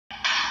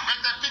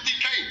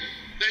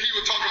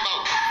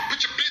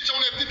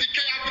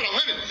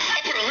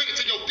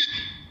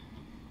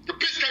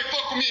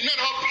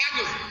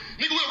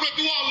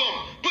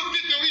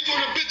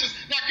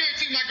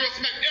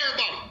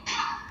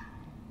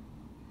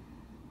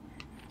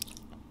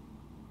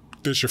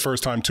this is your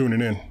first time tuning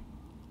in,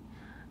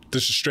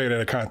 this is Straight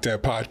Outta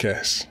Content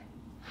Podcast,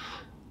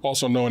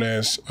 also known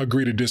as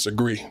Agree to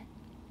Disagree.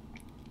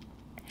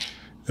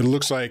 It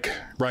looks like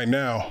right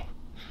now,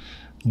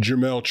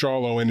 Jermell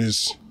Charlo and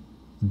his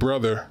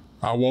brother,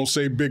 I won't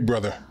say big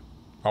brother,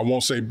 but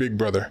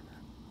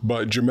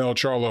Jermell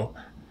Charlo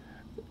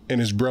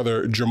and his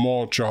brother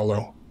Jermell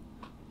Charlo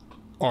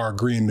are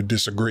agreeing to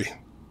disagree.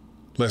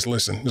 Let's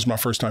listen. This is my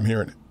first time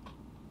hearing it.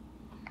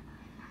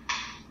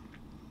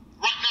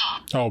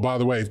 Oh, by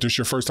the way, if this is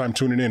your first time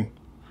tuning in,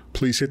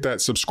 please hit that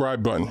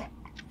subscribe button.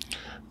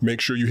 Make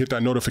sure you hit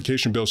that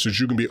notification bell so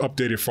you can be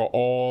updated for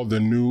all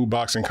the new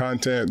boxing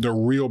content, the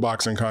real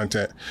boxing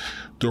content,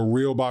 the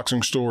real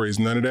boxing stories,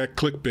 none of that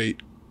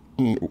clickbait,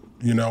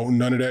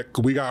 none of that.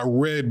 We got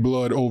red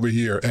blood over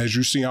here. As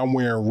you see, I'm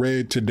wearing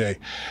red today.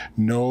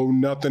 No,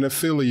 nothing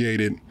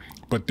affiliated,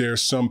 but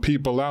there's some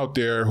people out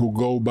there who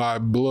go by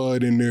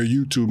blood in their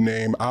YouTube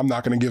name. I'm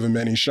not going to give them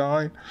any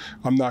shine.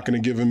 I'm not going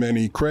to give them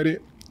any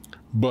credit.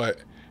 But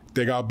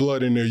they got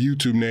blood in their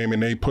YouTube name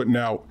and they putting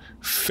out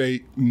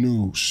fake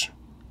news,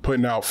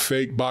 putting out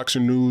fake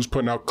boxing news,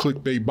 putting out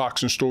clickbait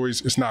boxing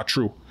stories. It's not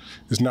true.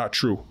 It's not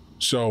true.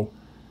 So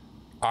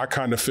I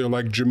kind of feel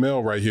like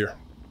Jermell right here,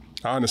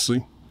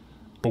 honestly.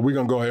 But we're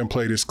going to go ahead and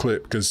play this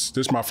clip because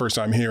this is my first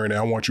time hearing it.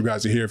 I want you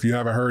guys to hear. If you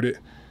haven't heard it,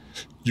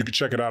 you can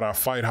check it out on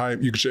Fight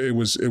Hype. You can. It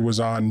was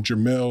on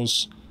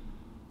Jermell's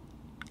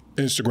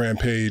Instagram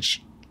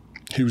page.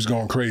 He was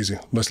going crazy.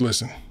 Let's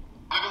listen.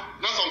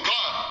 That's on God.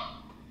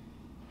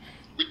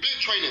 We've been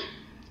training.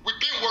 We've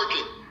been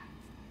working.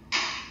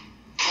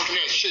 Talking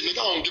that shit,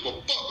 nigga. I don't give a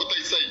fuck what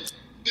they say.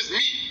 This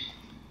me.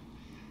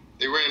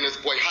 They ran this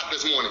boy hot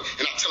this morning,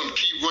 and I tell them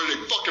keep running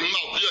their fucking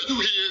mouth. Yeah, you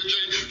here,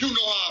 Jay. You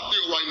know how I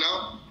feel right now,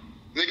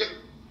 nigga.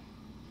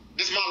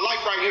 This is my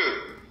life right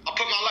here. I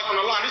put my life on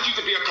the line. This used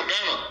to be a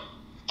cabana.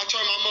 I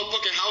turned my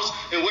motherfucking house,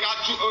 and when I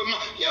do,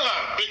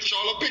 Big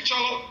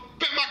Charlo.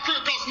 Bet my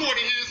crib costs more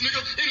than his,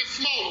 nigga. It is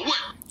smaller.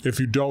 What? If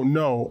you don't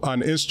know,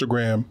 on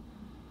Instagram,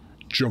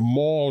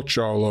 Jermell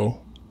Charlo,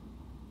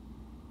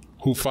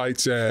 who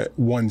fights at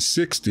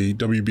 160,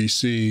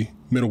 WBC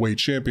middleweight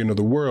champion of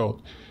the world,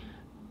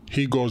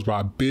 he goes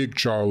by Big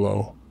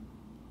Charlo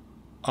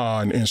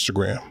on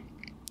Instagram.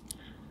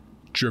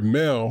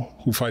 Jermell,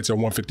 who fights at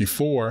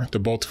 154,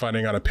 they're both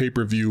fighting on a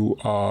pay-per-view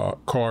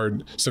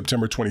card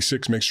September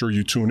 26th. Make sure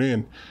you tune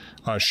in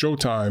on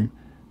Showtime.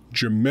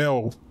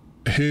 Jermell,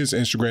 his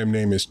Instagram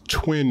name is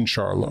Twin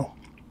Charlo.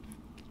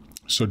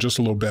 So just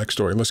a little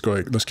backstory. Let's go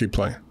ahead. Let's keep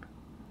playing.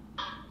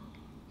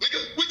 Nigga,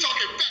 we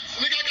talking facts.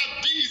 Nigga, I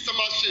got D's to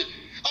my shit.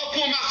 I'll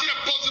pull my shit and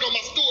post it on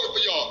my story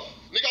for y'all.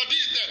 Nigga, I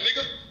did that,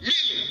 nigga.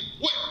 Million.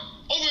 What?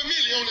 Over $1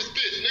 million on this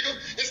bitch, nigga.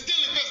 And still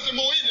investing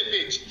more in the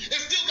bitch. And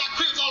still got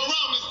cribs all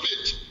around this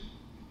bitch.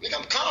 Nigga,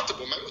 I'm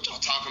comfortable, man. What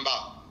y'all talking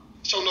about?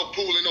 Show no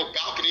pool and no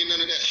balcony and none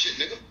of that shit,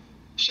 nigga.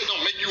 Shit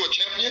don't make you a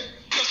champion.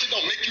 That shit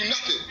don't make you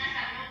nothing.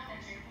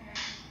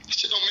 That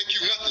shit don't make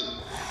you nothing.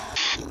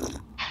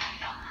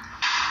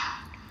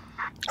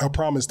 I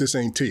promise this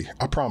ain't tea.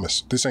 I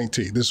promise this ain't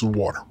tea. This is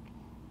water.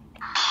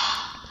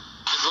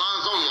 It's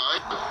lines only, all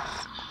right?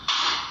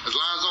 It's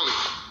lines only.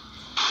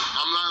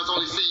 I'm lines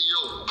only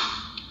CEO.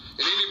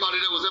 And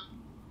anybody that was ever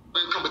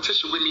in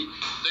competition with me,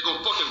 they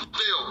gonna fucking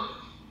fail.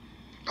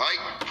 All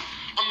right?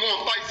 I'm going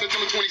to fight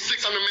September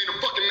 26th. I'm the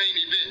fucking main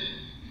event.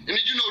 And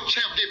then you know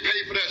champ get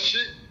paid for that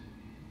shit.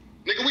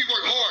 Nigga, we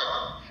work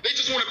hard. They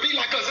just want to be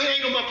like us. There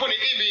ain't no motherfucking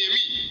envying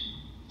me.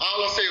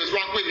 All I say is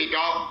rock with me,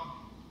 dog.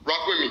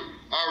 Rock with me.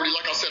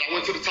 Like I said, I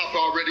went to the top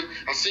already.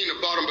 I seen the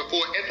bottom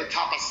before. At the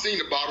top, I seen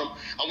the bottom.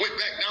 I went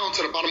back down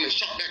to the bottom and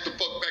shot back the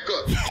fuck back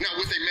up. Now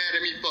what they mad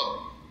at me for?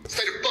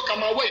 Stay the fuck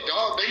out my way,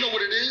 dog. They know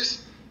what it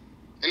is.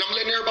 And I'm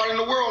letting everybody in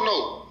the world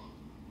know.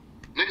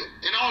 Nigga,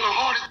 and all the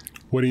hardest.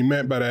 What he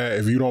meant by that,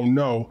 if you don't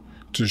know,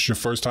 just your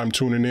first time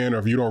tuning in, or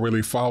if you don't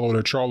really follow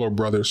the Charlo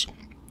brothers,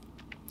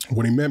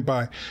 what he meant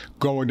by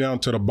going down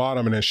to the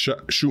bottom and then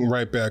shooting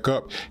right back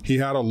up, he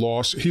had a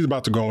loss. He's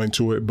about to go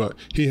into it, but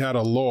he had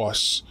a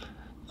loss,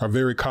 a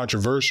very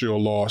controversial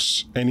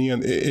loss, and in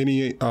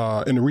the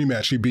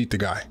rematch, he beat the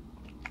guy.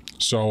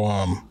 So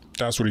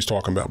that's what he's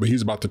talking about, but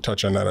he's about to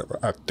touch on that,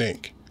 I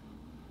think.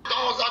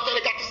 Dogs out there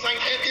that got the same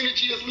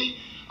energy as me,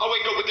 I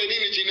wake up with that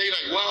energy and they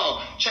like,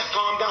 wow, Chef,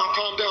 calm down,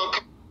 calm down,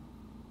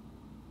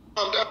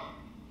 calm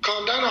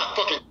down, not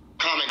fucking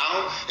calming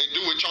down and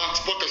do what y'all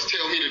fuckers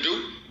tell me to do.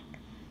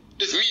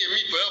 This me and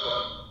me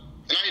forever.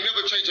 And I ain't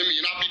never changing me.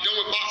 And I'll be done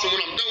with boxing.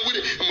 When I'm done with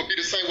it, I'm gonna be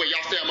the same way.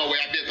 Y'all stay on my way.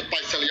 I be at the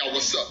fight telling y'all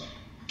what's up.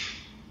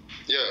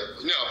 Yeah,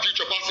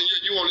 future boxing,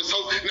 you on this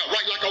hoe. Now,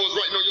 right like I was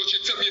writing on your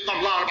shit. Tell me if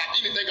I'm lying about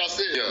anything I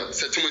said. Yeah,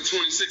 September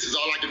 26 is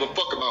all I give a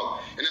fuck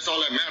about. And that's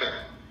all that matters.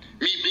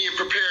 Me being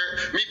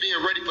prepared, me being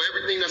ready for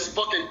everything that's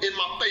fucking in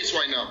my face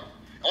right now.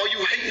 All you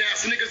hating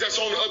ass niggas that's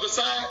on the other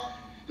side,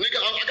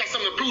 nigga, I got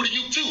something to prove to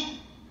you too.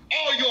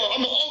 All y'all,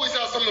 I'ma always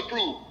have something to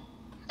prove.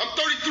 I'm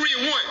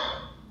 33-1.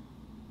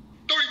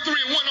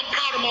 33-1, I'm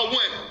proud of my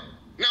win.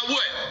 Now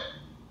what?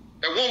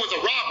 That one was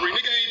a robbery.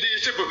 Nigga ain't did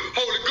shit but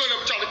hold the gun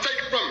up trying to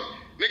take it from me.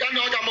 Nigga, I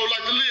know I got more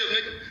life to live,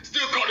 nigga.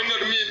 Still caught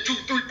another man 2,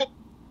 3, 4. Nigga, I know I got more life to live, nigga. Still caught another man 2, 3, 4. Nigga, I know I got more life to live, nigga. Still caught another man 2, 3, 4. Nigga, I know I got more life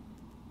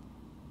to live, nigga.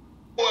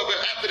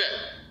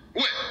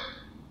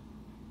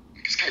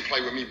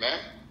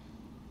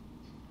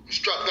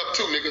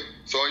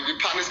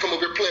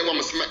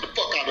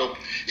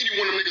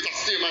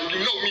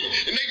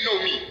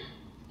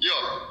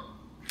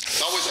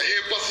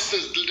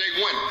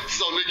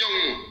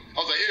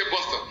 I was a head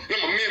buster. And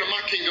I'm a man of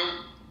my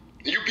kingdom.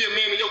 And you be a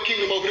man of your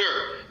kingdom over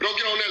there. But don't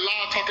get on that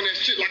live talking that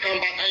shit like I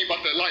ain't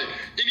about that life.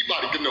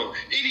 Anybody can know.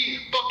 Any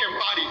fucking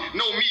body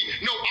know me.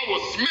 No, I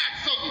will smack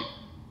something.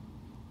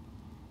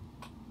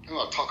 I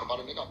don't talk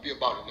about it, nigga. I'll be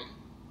about it, nigga.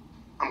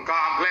 I'm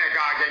glad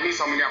God gave me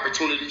so many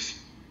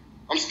opportunities.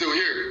 I'm still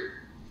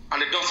here. I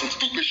done done some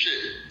stupid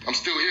shit. I'm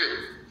still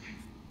here.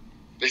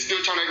 They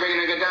still trying to bring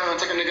a nigga down,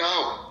 take a nigga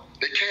out.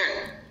 They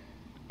can't.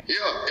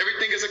 Yeah,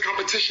 everything is a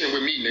competition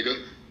with me,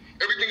 nigga.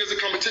 Everything is a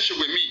competition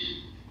with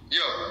me.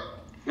 Yeah.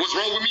 What's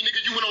wrong with me,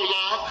 nigga? You went on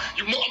live.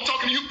 I'm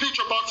talking to you,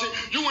 Future Boxing.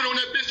 You went on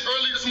that bitch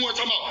early this morning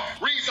talking about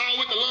ringside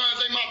with the lines,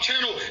 ain't my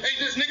channel, ain't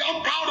this, nigga.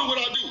 I'm proud of what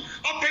I do.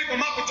 I pay for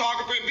my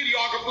photographer and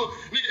videographer,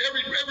 nigga,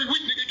 every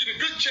week, nigga, get a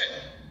good check,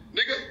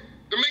 nigga,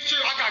 to make sure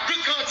I got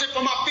good content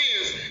for my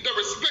fans that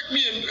respect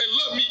me and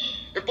love me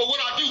and for what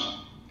I do.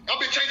 I've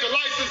been changing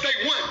lives since day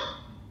one.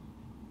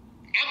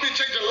 I've been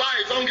changing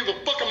lives. I don't give a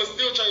fuck. I'ma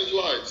still change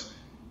lives.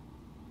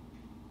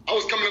 I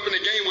was coming up in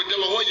the game with De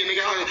La Hoya,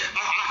 nigga.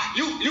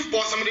 You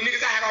fought some of the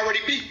niggas I had already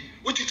beat.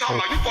 What you talking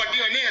about? You fought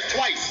Diaz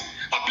twice.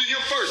 I beat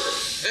him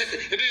first.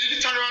 And then you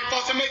turn around and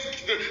fought some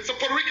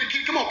Puerto Rican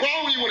kid. Come on, bro.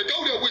 I don't even want to go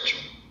there with you.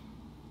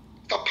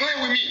 Stop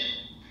playing with me.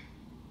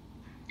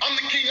 I'm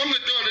the king. I'm the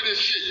done of this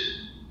shit.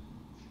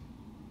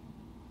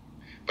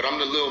 But I'm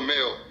the little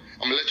male.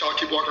 I'm gonna let y'all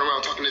keep walking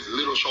around talking this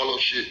little Charlo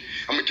shit.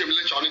 I'm gonna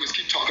let y'all niggas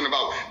keep talking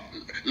about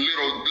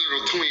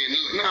little twin.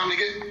 Nah,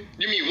 nigga.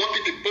 You mean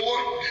 154?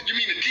 You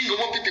mean the king of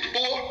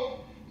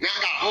 154? Now I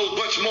got a whole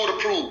bunch more to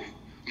prove.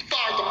 I'm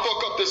fired the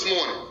fuck up this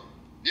morning.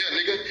 Yeah,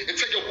 nigga. And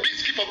tell your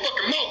bitch keep her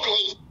fucking mouth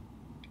closed.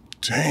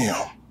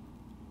 Damn.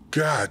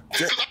 God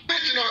damn. Cause I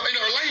bitch in her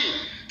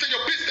lane. Tell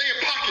your bitch stay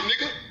in pocket,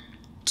 nigga.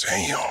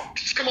 Damn.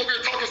 Just come over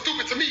here talking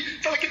stupid to me.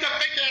 Tell her get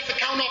that fake ass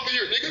account off of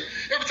here, nigga.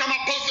 Every time I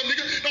post something,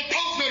 nigga, don't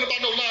post nothing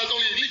about no Lines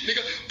Only Elite,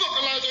 nigga. Fuck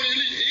a Lines Only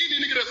Elite.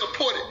 Any nigga that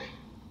support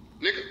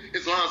it, nigga,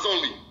 it's Lines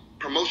Only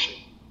promotion.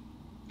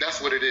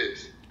 That's what it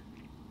is.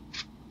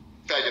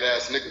 Faggot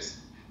ass niggas.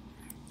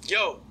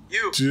 Yo,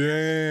 you.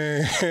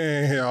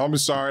 Damn. I'm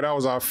sorry. That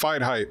was our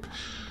Fight Hype.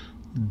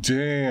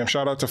 Damn.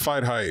 Shout out to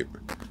Fight Hype.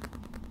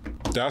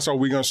 That's how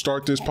we gonna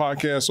start this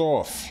podcast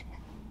off.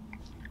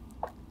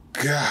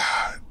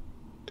 God.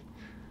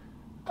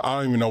 I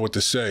don't even know what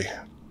to say.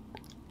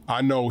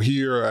 I know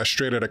here at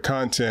Straight Outta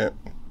Content,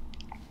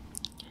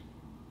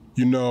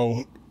 you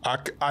know,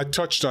 I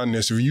touched on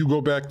this. If you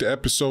go back to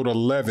episode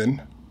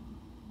 11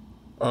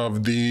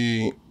 of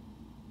the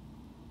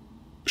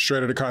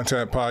Straight Outta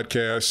Content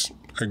podcast,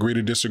 Agree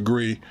to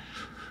Disagree,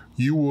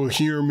 you will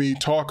hear me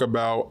talk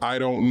about I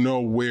don't know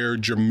where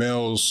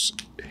Jermell's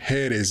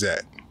head is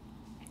at.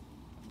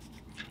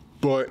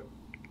 But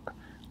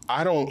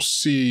I don't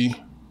see...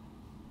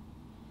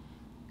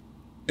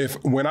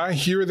 When I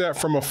hear that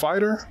from a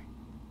fighter,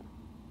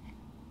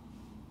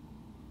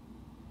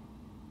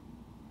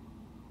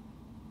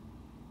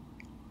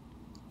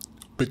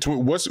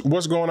 between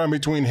what's going on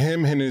between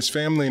him and his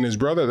family and his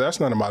brother, that's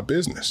none of my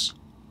business.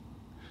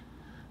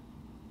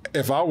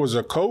 If I was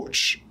a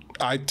coach,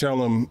 I'd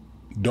tell him,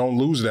 don't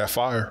lose that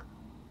fire.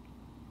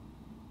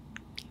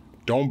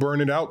 Don't burn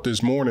it out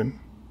this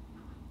morning.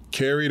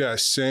 Carry that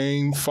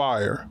same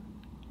fire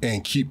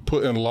and keep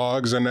putting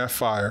logs in that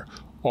fire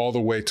all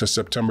the way to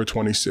September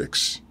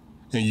 26th,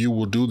 and you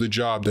will do the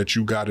job that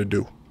you got to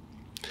do.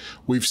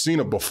 We've seen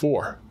it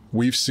before.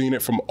 We've seen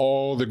it from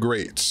all the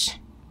greats.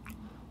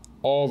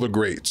 All the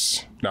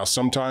greats. Now,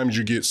 sometimes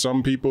you get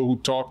some people who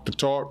talk the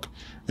talk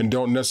and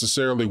don't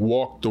necessarily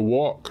walk the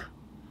walk.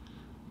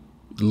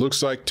 It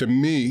looks like to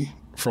me,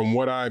 from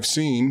what I've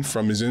seen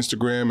from his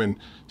Instagram and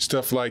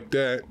stuff like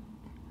that,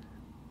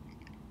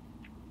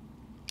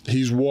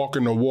 he's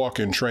walking the walk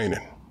in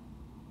training.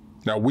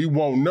 Now, we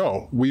won't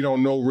know. We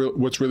don't know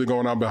what's really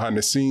going on behind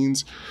the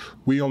scenes.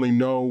 We only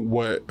know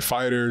what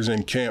fighters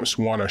and camps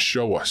want to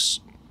show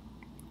us.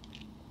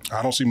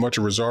 I don't see much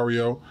of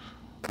Rosario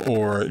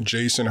or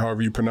Jason,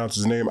 however you pronounce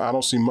his name. I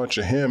don't see much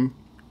of him.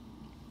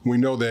 We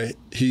know that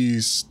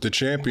he's the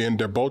champion.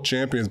 They're both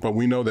champions, but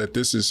we know that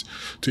this is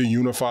to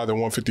unify the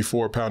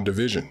 154-pound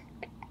division.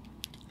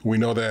 We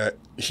know that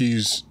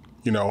he's,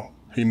 you know,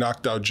 he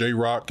knocked out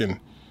J-Rock, and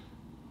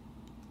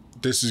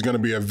this is going to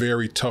be a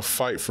very tough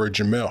fight for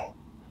Jermell.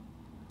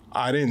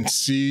 I didn't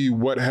see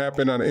what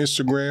happened on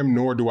Instagram,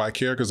 nor do I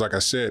care, because like I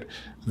said,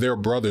 they're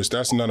brothers.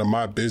 That's none of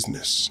my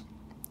business.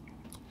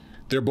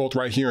 They're both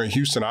right here in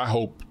Houston. I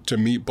hope to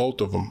meet both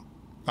of them.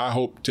 I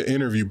hope to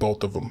interview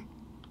both of them.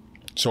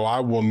 So I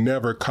will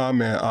never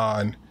comment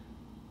on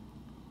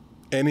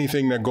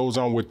anything that goes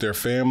on with their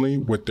family,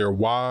 with their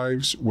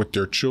wives, with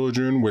their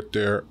children, with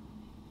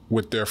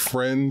their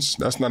friends.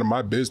 That's none of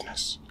my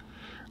business.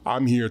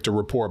 I'm here to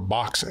report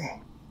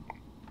boxing.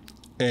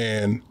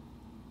 And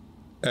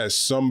as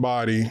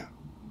somebody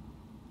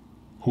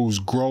who's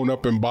grown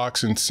up in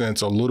boxing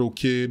since a little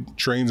kid,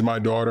 trains my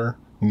daughter,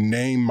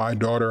 named my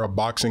daughter a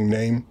boxing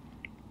name,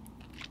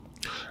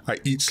 I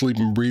eat, sleep,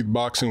 and breathe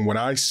boxing. When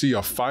I see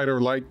a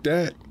fighter like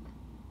that,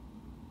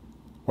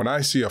 when I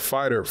see a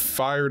fighter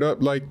fired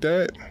up like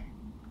that,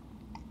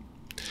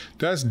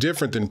 That's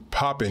different than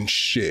popping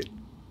shit.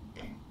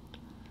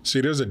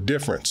 See, there's a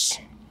difference.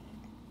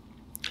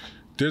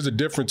 There's a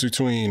difference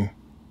between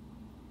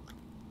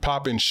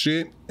popping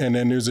shit, and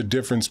then there's a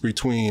difference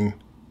between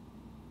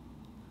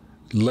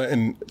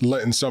letting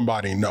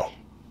somebody know.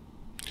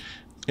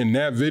 In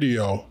that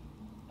video,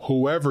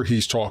 whoever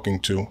he's talking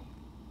to,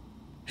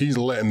 he's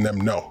letting them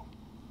know.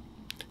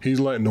 He's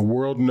letting the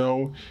world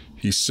know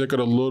he's sick of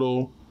the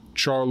little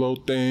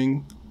charlo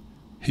thing.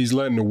 He's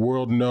letting the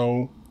world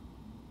know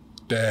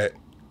that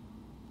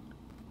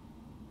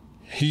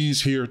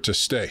he's here to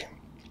stay.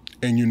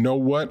 And you know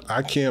what?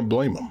 I can't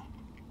blame him.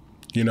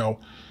 You know,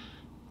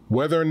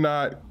 whether or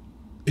not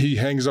he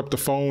hangs up the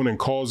phone and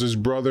calls his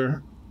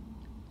brother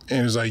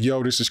and is like,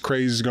 yo, this is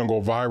crazy, it's gonna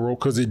go viral,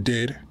 because it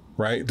did,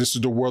 right? This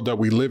is the world that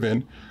we live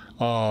in.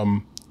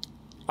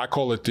 I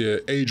call it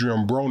the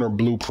Adrian Broner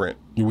blueprint.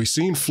 We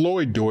seen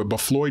Floyd do it, but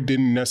Floyd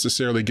didn't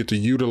necessarily get to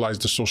utilize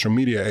the social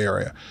media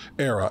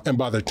era. And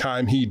by the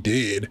time he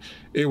did,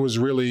 it was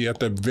really at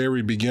the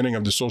very beginning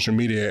of the social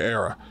media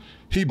era.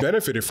 He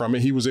benefited from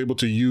it. He was able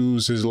to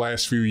use his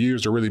last few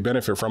years to really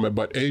benefit from it.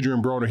 But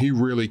Adrian Broner, he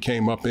really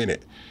came up in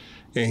it.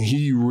 And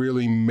he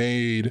really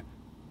made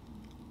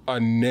a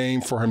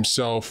name for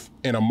himself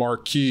and a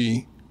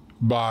marquee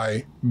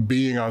by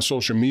being on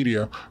social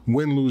media.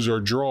 Win, lose, or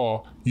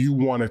draw, you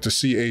wanted to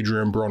see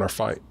Adrian Broner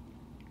fight.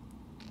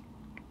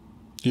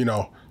 You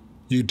know,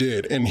 you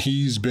did. And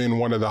he's been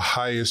one of the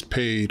highest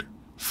paid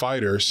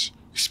fighters,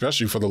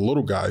 especially for the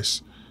little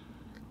guys,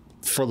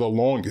 for the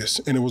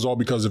longest. And it was all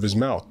because of his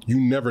mouth. You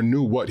never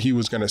knew what he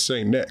was going to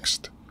say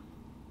next.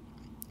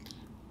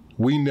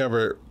 We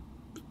never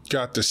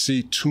got to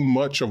see too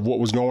much of what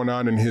was going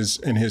on in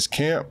his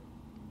camp.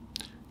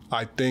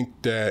 I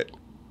think that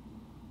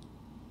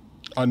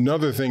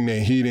another thing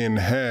that he didn't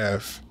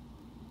have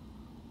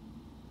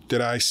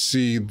that I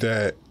see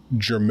that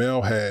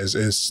Jermell has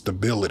is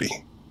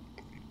stability.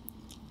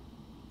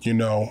 You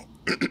know,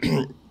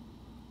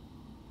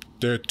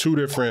 they're two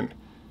different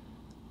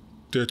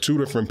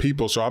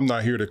people, so I'm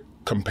not here to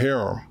compare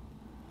them.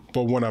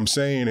 But what I'm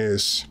saying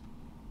is,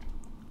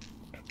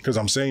 because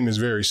I'm saying this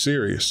very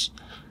serious,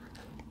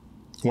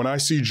 when I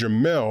see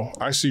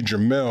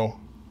Jermell,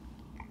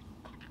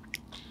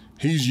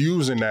 he's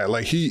using that,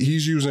 like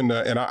he's using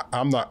the, and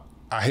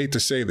I hate to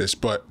say this,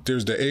 but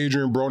there's the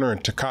Adrian Broner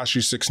and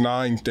Tekashi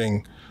 6ix9ine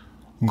thing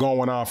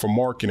going on for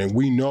marketing.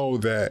 We know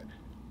that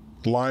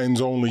Lions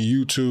Only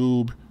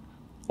YouTube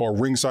or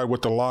Ringside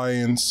with the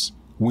Lions,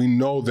 we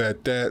know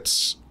that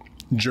that's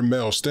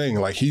Jermell's thing.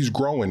 Like, he's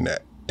growing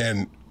that,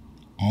 and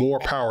more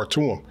power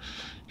to him.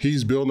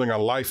 He's building a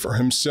life for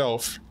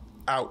himself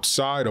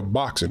outside of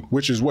boxing,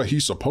 which is what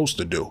he's supposed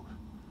to do.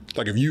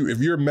 Like, if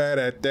you're mad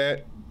at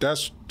that,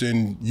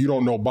 then you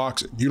don't know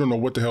boxing. You don't know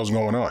what the hell's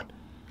going on.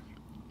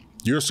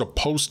 You're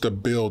supposed to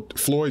build.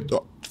 Floyd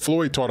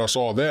taught us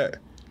all that.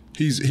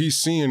 He's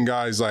seeing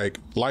guys like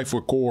Life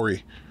with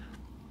Corey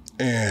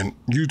and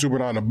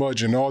YouTubing on a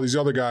Budget and all these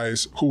other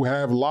guys who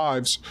have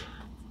lives,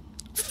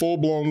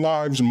 full-blown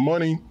lives,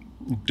 money,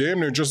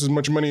 damn near just as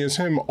much money as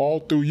him, all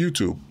through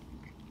YouTube.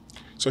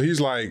 So he's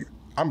like,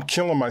 I'm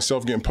killing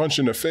myself getting punched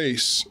in the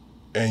face,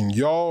 and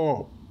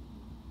y'all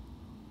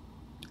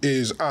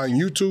is on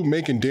YouTube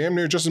making damn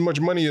near just as much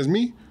money as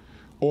me.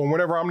 Or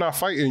whenever I'm not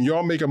fighting,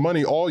 y'all making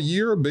money all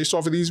year based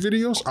off of these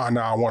videos.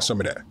 I want some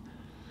of that.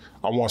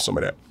 I want some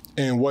of that.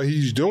 And what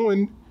he's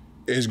doing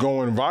is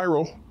going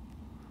viral.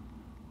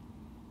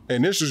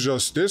 And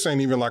this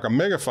ain't even like a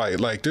mega fight.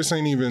 Like, this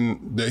ain't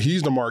even that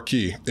he's the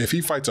marquee. If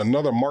he fights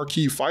another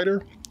marquee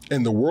fighter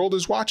and the world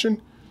is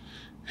watching,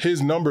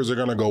 his numbers are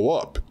gonna go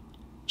up.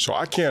 So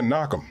I can't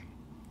knock him.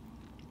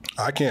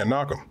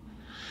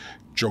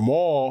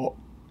 Jermell,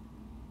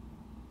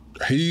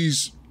 he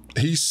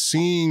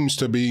seems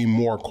to be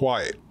more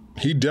quiet.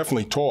 He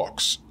definitely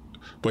talks,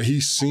 but he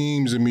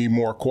seems to be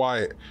more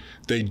quiet.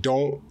 They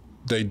don't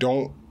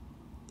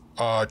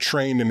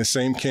train in the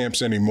same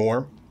camps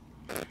anymore.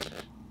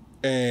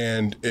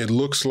 And it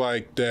looks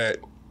like that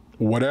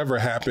whatever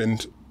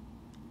happened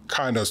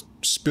kind of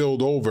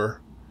spilled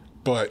over,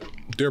 but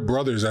they're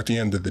brothers at the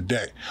end of the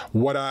day.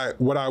 What I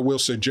will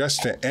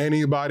suggest to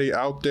anybody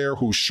out there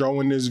who's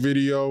showing this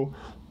video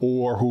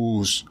or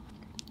who's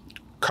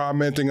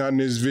commenting on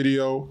this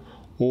video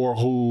or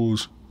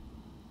who's,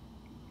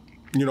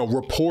 you know,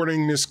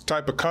 reporting this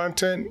type of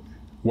content,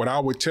 what I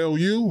would tell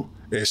you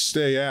is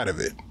stay out of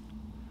it.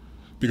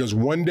 Because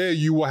one day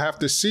you will have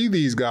to see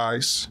these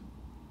guys,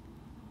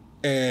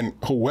 and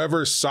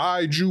whoever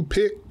side you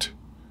picked,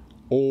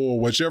 or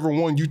whichever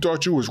one you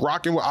thought you was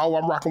rocking with, oh,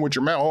 I'm rocking with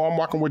Jermell, oh, I'm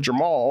rocking with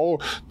Jermell, oh,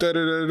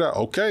 da-da-da-da.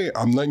 Okay,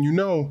 I'm letting you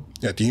know,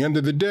 at the end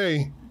of the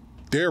day,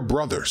 they're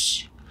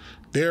brothers.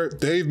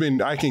 They've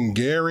been, I can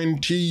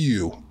guarantee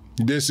you,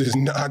 this is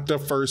not the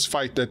first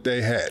fight that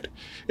they had.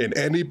 And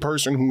any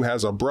person who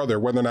has a brother,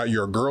 whether or not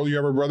you're a girl, you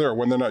have a brother, or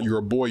whether or not you're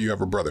a boy, you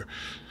have a brother,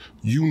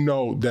 you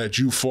know that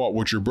you fought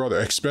with your brother,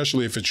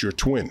 especially if it's your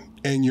twin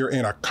and you're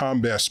in a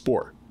combat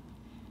sport.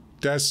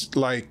 That's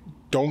like,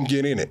 don't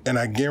get in it. And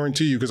I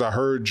guarantee you, because I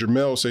heard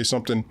Jermell say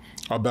something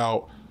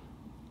about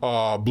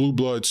Blue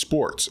Blood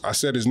Sports. I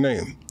said his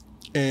name.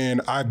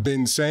 And I've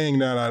been saying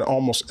that on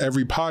almost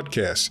every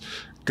podcast.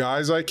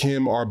 Guys like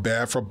him are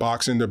bad for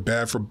boxing. They're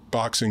bad for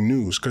boxing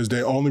news because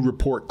they only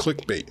report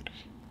clickbait.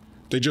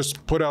 They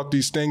just put out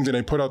these things and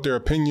they put out their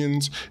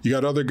opinions. You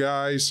got other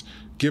guys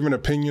giving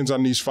opinions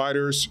on these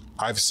fighters.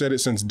 I've said it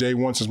since day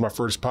one, since my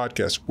first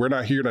podcast. We're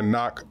not here to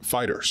knock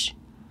fighters.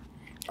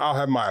 I'll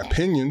have my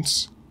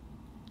opinions.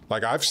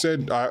 Like I've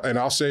said, and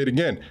I'll say it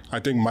again, I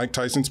think Mike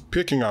Tyson's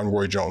picking on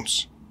Roy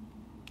Jones.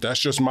 That's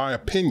just my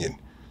opinion.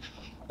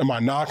 Am I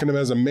knocking him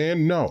as a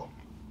man? No.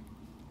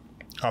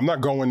 I'm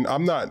not going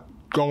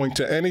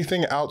to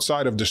anything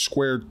outside of the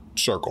squared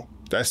circle.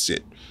 That's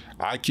it.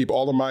 I keep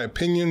all of my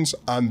opinions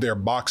on their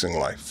boxing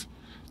life.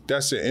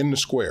 That's it, in the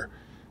square.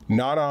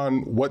 Not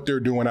on what they're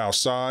doing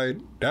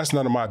outside. That's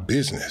none of my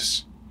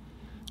business.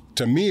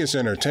 To me, it's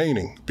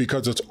entertaining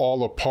because it's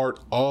all a part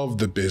of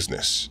the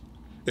business.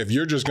 If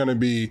you're just going to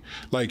be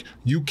like,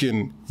 you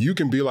can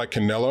be like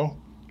Canelo.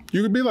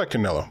 You can be like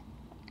Canelo.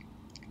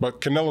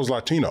 But Canelo's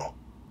Latino.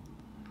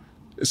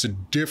 It's a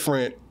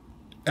different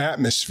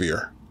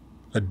atmosphere,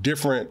 a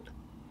different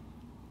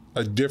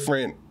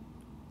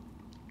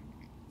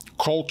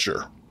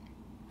culture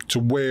to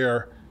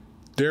where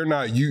they're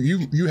not,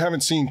 you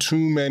haven't seen too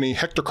many.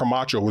 Hector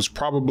Camacho was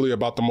probably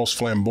about the most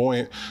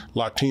flamboyant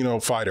Latino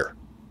fighter.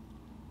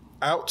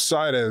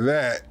 Outside of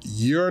that,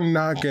 you're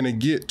not going to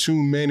get too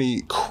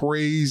many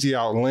crazy,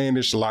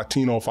 outlandish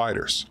Latino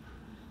fighters.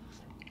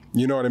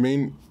 You know what I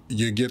mean?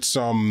 You get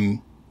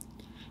some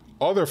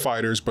other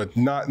fighters, but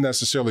not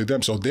necessarily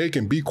them, so they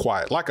can be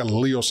quiet, like a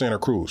Leo Santa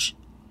Cruz.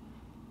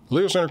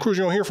 Leo Santa Cruz,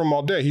 you don't hear from him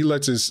all day. He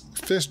lets his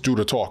fist do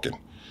the talking.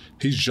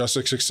 He's just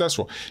as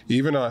successful.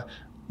 Even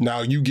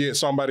now you get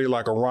somebody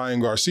like a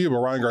Ryan Garcia, but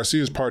Ryan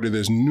Garcia is part of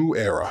this new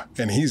era,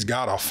 and he's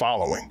got a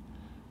following.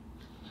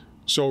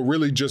 So it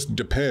really just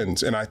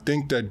depends. And I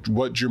think that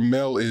what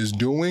Jermell is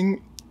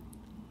doing,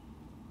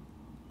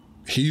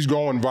 he's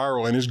going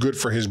viral, and it's good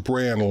for his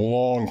brand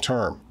long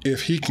term.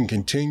 If he can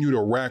continue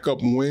to rack up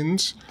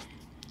wins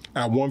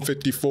at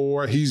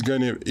 154, he's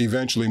going to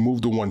eventually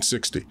move to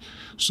 160.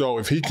 So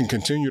if he can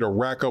continue to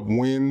rack up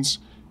wins,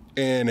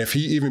 and if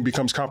he even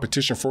becomes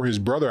competition for his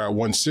brother at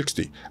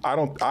 160,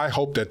 I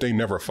hope that they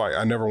never fight.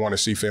 I never want to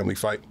see family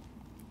fight.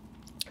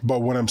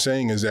 But what I'm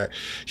saying is that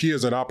he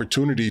has an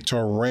opportunity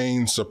to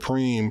reign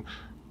supreme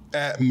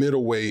at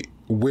middleweight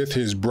with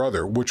his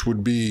brother, which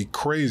would be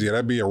crazy.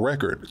 That'd be a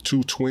record.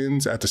 2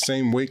 twins at the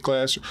same weight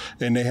class,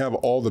 and they have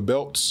all the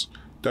belts.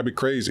 That'd be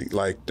crazy.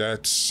 Like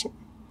that's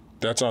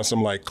on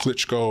some like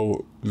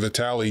Klitschko,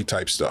 Vitaly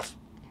type stuff.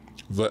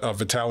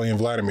 Vitaly and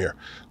Vladimir.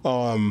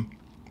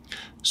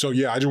 So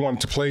yeah, I just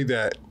wanted to play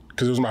that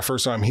because it was my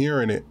first time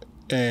hearing it,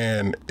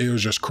 and it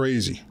was just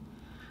crazy.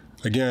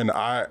 Again,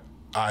 I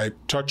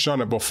touched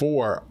on it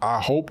before.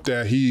 I hope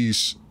that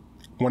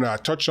when I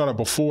touched on it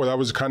before, that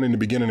was kind of in the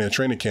beginning of the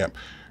training camp.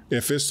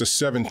 If it's the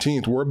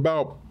 17th, we're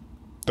about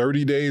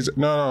 30 days,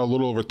 no, a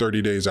little over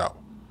 30 days out.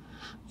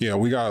 Yeah,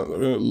 we got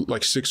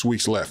like 6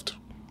 weeks left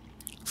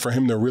for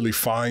him to really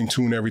fine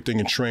tune everything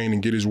and train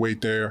and get his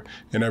weight there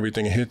and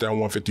everything and hit that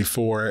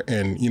 154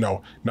 and,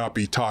 not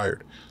be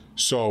tired.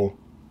 So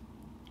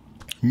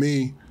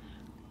me,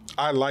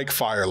 I like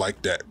fire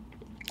like that.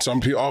 Some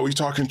people, oh, he's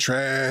talking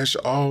trash.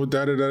 Oh,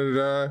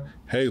 da-da-da-da-da.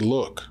 Hey,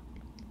 look.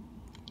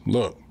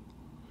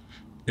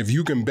 If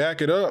you can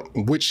back it up,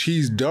 which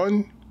he's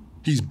done,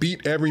 he's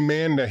beat every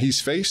man that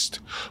he's faced.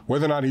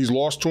 Whether or not he's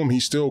lost to him,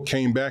 he still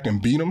came back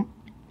and beat him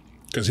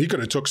because he could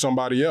have took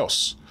somebody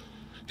else.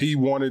 He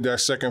wanted that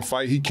second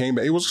fight. He came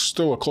back. It was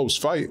still a close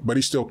fight, but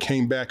he still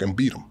came back and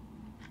beat him.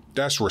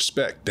 That's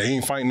respect. They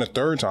ain't fighting the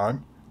third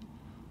time.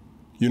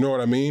 You know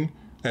what I mean?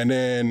 And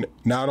then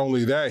not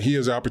only that, he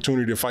has the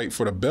opportunity to fight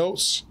for the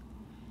belts.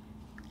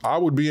 I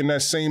would be in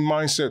that same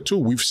mindset too.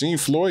 We've seen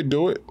Floyd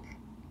do it.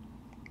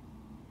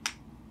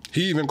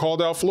 He even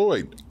called out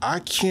Floyd. I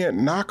can't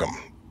knock him.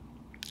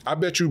 I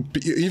bet you,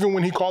 even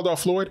when he called out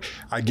Floyd,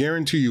 I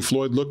guarantee you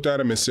Floyd looked at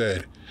him and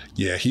said,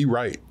 yeah, he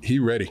right. He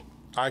ready.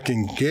 I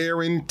can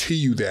guarantee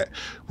you that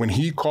when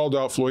he called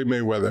out Floyd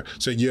Mayweather,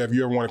 said, yeah, if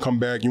you ever want to come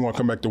back, you want to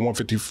come back to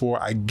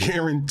 154, I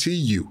guarantee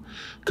you,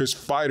 because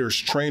fighters,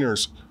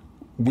 trainers,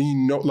 we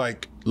know,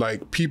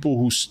 like people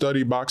who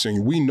study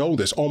boxing, we know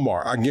this.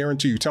 Omar, I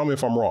guarantee you, tell me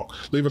if I'm wrong.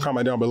 Leave a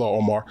comment down below,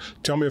 Omar.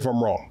 Tell me if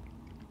I'm wrong.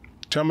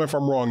 Tell me if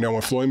I'm wrong. Now,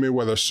 when Floyd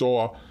Mayweather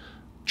saw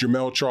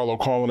Jermell Charlo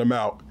calling him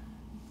out,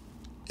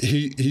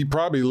 he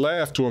probably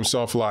laughed to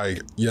himself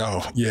like,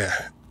 yo,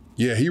 yeah,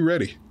 he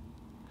ready.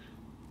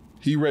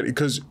 He ready,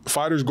 because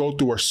fighters go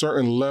through a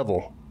certain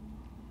level,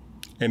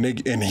 and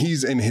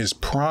he's in his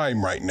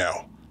prime right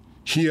now.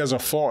 He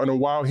hasn't fought in a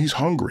while. He's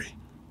hungry.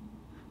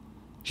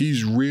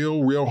 He's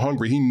real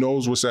hungry. He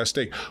knows what's at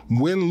stake.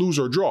 Win, lose,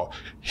 or draw.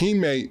 He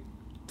may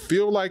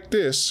feel like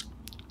this,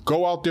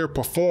 go out there,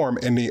 perform,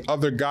 and the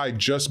other guy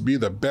just be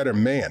the better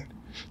man.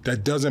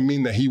 That doesn't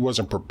mean that he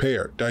wasn't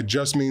prepared. That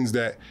just means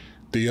that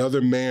the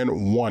other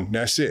man won.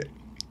 That's it.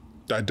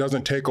 That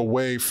doesn't take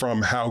away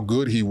from how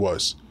good he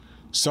was.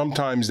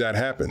 Sometimes that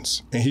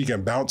happens, and he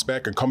can bounce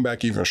back and come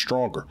back even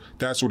stronger.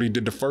 That's what he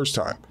did the first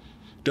time.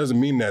 Doesn't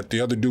mean that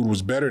the other dude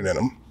was better than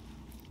him.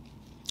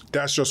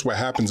 That's just what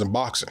happens in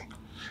boxing.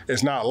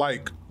 It's not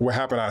like what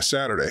happened on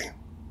Saturday.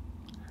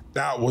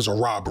 That was a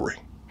robbery.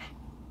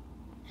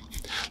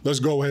 Let's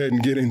go ahead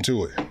and get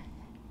into it.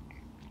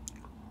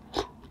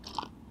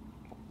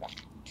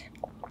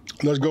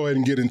 Let's go ahead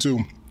and get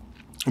into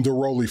the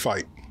Rolly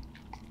fight.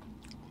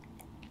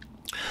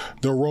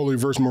 The Rolly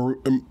versus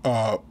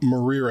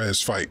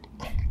Marirez fight.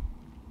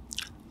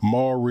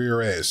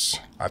 Marirez,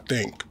 I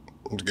think.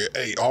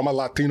 Hey, all my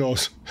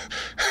Latinos,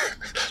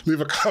 leave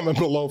a comment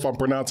below if I'm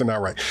pronouncing that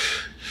right.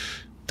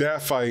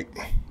 That fight,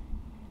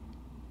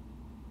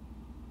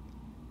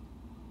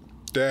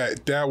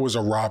 that was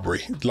a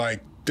robbery.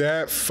 Like,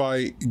 that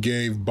fight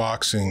gave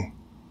boxing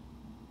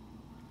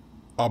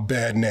a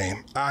bad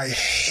name. I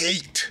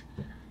hate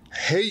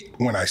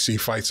when I see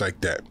fights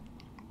like that.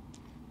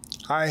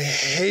 I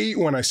hate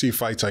when I see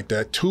fights like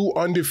that. Two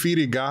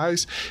undefeated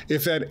guys.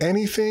 If at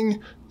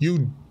anything,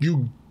 you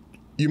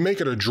make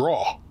it a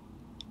draw.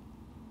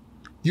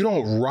 You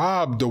don't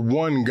rob the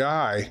one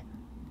guy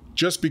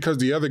just because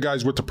the other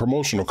guy's with the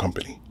promotional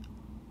company.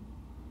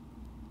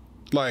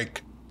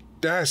 Like,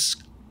 that's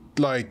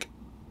like,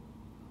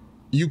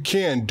 you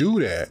can't do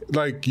that.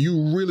 Like, you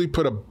really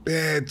put a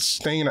bad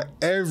stain on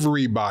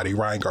everybody.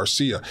 Ryan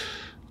Garcia,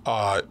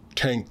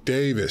 Tank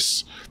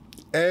Davis,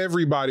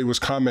 everybody was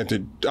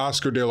commented,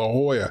 Oscar De La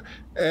Hoya,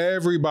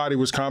 everybody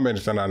was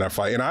commenting on that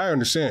fight. And I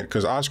understand,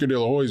 because Oscar De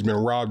La Hoya's been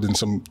robbed in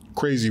some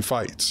crazy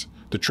fights.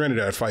 The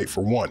Trinidad fight,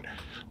 for one.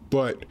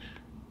 But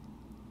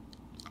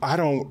I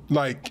don't,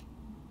 like,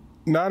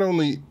 not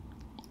only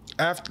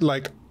after,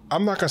 like,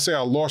 I'm not going to say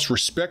I lost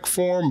respect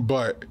for him,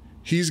 but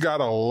he's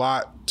got a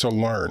lot to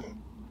learn.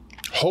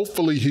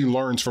 Hopefully he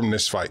learns from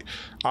this fight.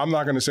 I'm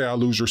not going to say I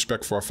lose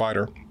respect for a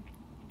fighter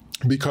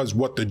because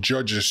what the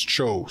judges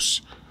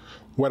chose.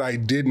 What I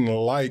didn't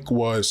like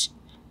was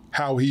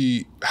how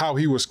he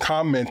was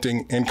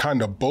commenting and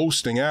kind of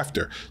boasting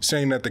after,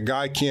 saying that the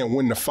guy can't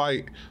win the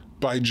fight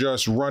by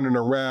just running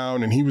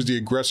around and he was the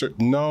aggressor.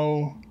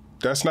 No,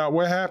 that's not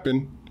what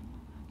happened.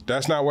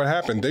 That's not what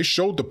happened. They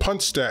showed the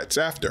punch stats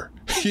after.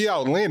 He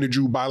outlanded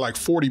you by like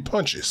 40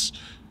 punches.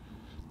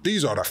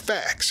 These are the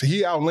facts.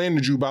 He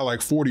outlanded you by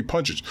like 40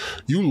 punches.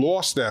 You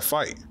lost that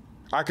fight.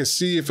 I could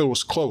see if it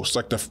was close,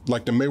 like the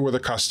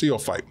Mayweather-Castillo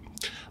fight.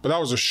 But that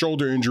was a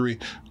shoulder injury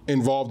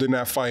involved in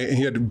that fight, and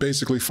he had to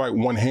basically fight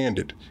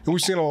one-handed. And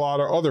we've seen a lot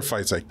of other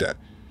fights like that.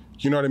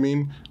 You know what I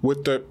mean?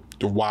 With the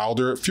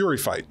Wilder-Fury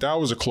fight, that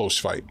was a close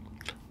fight.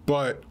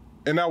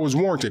 And that was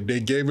warranted. They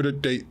gave it a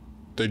date.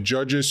 The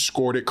judges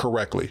scored it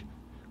correctly.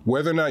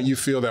 Whether or not you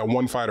feel that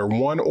one fighter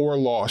won or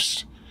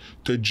lost,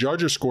 the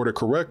judges scored it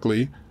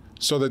correctly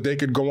so that they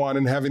could go on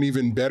and have an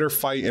even better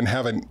fight and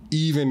have an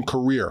even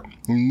career.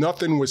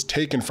 Nothing was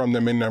taken from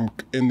them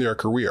in their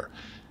career.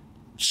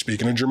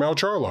 Speaking of Jermell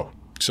Charlo,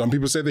 some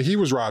people say that he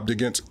was robbed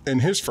in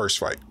his first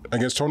fight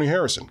against Tony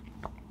Harrison.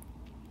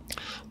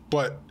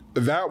 But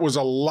that was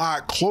a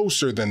lot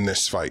closer than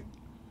this fight.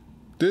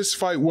 This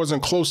fight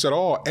wasn't close at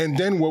all. And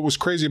then what was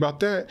crazy about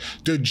that,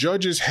 the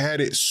judges had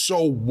it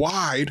so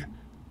wide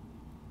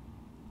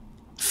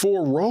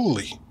for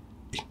Rolly.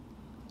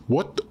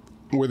 What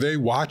were they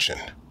watching?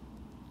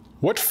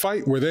 What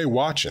fight were they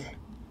watching?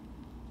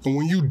 And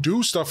when you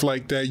do stuff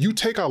like that, you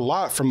take a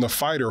lot from the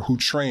fighter who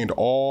trained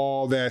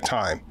all that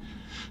time,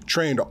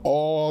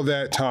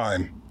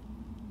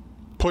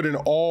 put in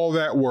all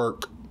that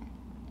work,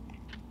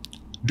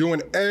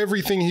 doing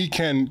everything he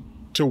can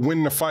to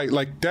win the fight.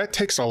 Like, that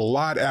takes a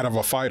lot out of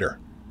a fighter,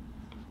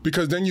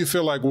 because then you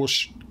feel like, well,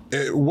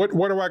 what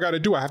do I got to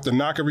do? I have to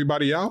knock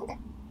everybody out?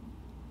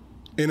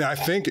 And I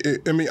think,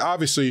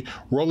 obviously,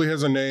 Rolly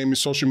has a name, his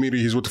social media,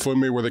 he's with the Floyd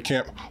Mayweather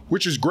camp,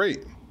 which is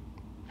great.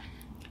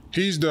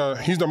 He's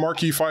the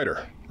marquee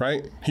fighter,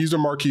 right? He's the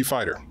marquee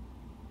fighter.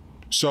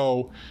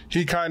 So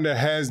he kind of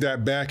has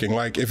that backing.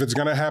 Like, if it's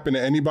going to happen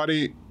to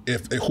anybody,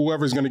 if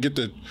whoever's going to get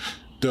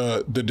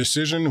the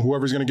decision,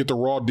 whoever's going to get the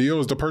raw deal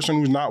is the person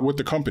who's not with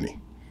the company.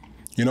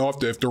 You know,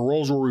 if the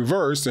roles were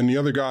reversed and the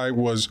other guy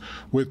was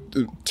with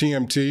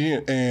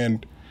TMT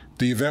and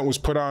the event was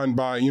put on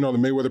by, the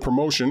Mayweather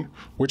promotion,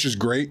 which is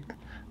great,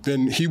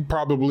 then he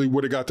probably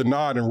would have got the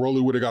nod and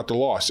Rolly would have got the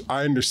loss.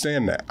 I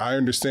understand that. I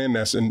understand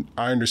this, and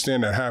I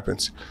understand that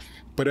happens.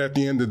 But at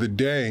the end of the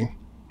day,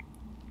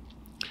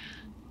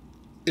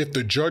 if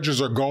the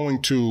judges are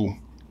going to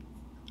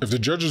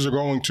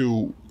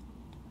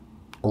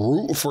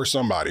root for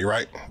somebody,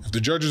 right? If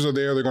the judges are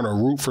there, they're going to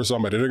root for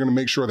somebody. They're going to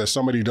make sure that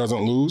somebody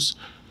doesn't lose.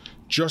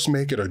 Just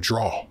make it a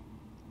draw.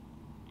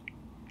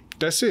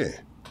 That's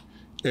it.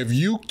 If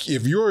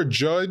you're a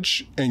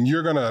judge and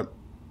you're going to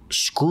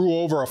screw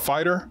over a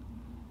fighter,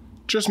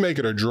 just make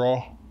it a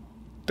draw.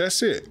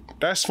 That's it.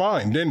 That's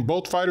fine. Then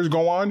both fighters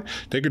go on.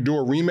 They could do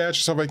a rematch and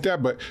stuff like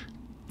that, but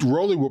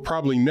Rolly will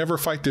probably never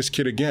fight this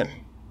kid again.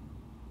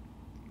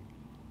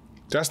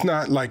 That's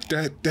not like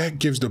that. That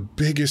gives the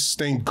biggest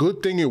stain.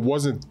 Good thing it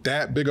wasn't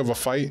that big of a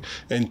fight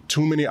and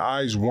too many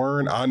eyes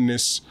weren't on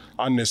this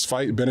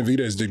fight.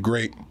 Benavidez did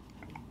great.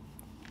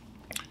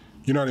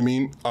 You know what I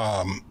mean?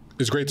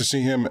 It's great to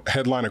see him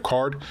headline a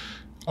card.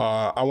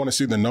 I want to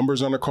see the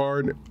numbers on the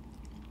card.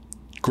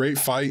 Great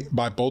fight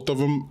by both of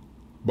them,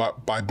 by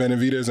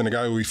Benavidez and the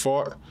guy who he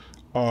fought,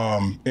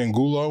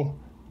 Angulo.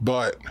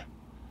 But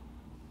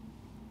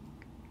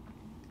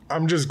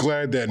I'm just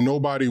glad that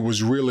nobody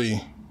was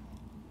really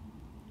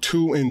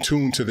too in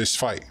tune to this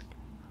fight.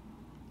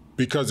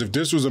 Because if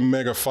this was a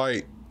mega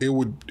fight, it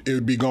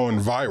would be going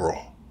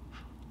viral.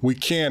 We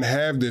can't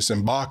have this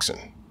in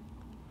boxing.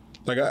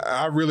 Like,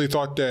 I really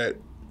thought that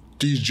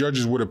these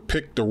judges would have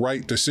picked the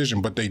right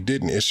decision, but they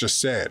didn't. It's just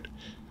sad.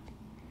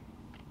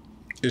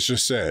 It's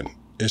just sad.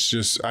 It's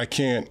just, I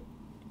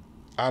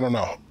don't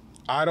know.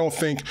 I don't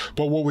think,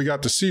 but what we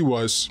got to see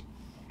was,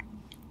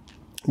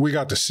 we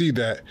got to see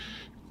that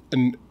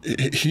and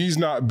he's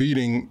not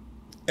beating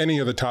any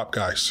of the top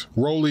guys.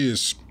 Rolly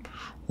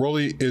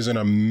is an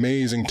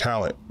amazing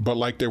talent, but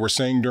like they were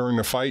saying during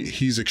the fight,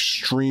 he's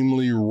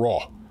extremely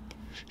raw.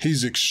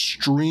 He's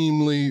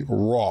extremely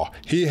raw.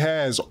 He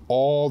has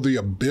all the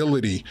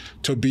ability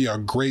to be a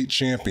great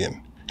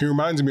champion. He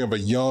reminds me of a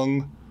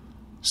young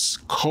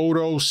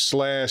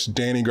Cotto /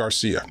 Danny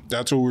Garcia.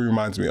 That's what he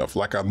reminds me of,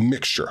 like a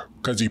mixture,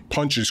 because he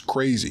punches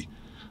crazy.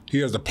 He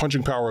has the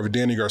punching power of a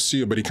Danny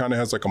Garcia, but he kind of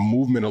has like a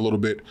movement a little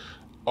bit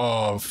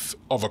of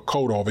a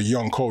Cotto, of a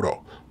young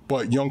Cotto.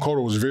 But young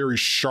Cotto was very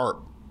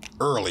sharp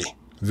early,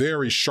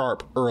 very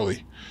sharp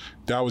early.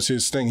 That was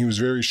his thing. He was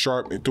very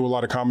sharp. He threw a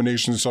lot of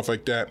combinations and stuff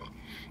like that.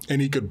 And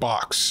he could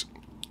box.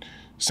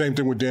 Same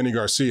thing with Danny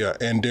Garcia.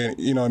 And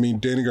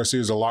Danny Garcia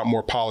is a lot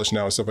more polished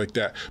now and stuff like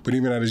that. But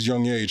even at his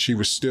young age, he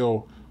was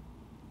still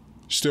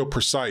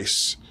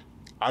precise.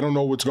 I don't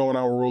know what's going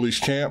on with Rolly's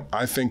camp.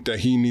 I think that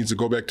he needs to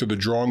go back to the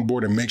drawing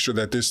board and make sure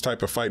that this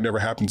type of fight never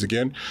happens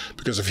again.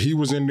 Because if he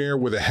was in there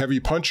with a heavy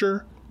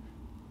puncher,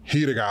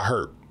 he'd have got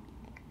hurt.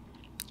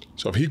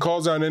 So if he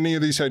calls out any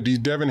of these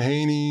Devin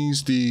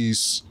Haney's,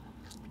 these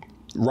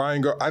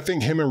Ryan, I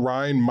think him and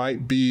Ryan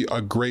might be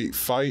a great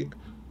fight,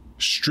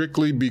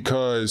 strictly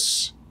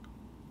because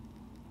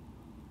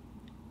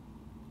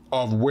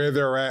of where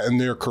they're at in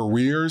their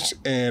careers,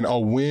 and a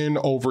win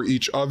over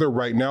each other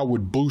right now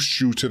would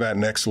boost you to that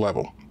next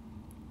level.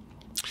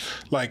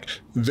 Like,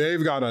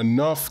 they've got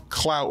enough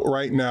clout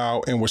right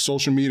now and with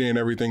social media and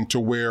everything to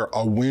where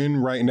a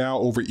win right now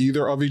over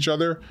either of each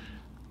other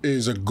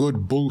is a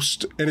good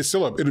boost. And it'd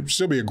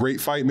still be a great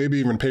fight, maybe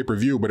even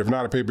pay-per-view, but if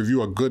not a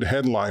pay-per-view, a good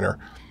headliner.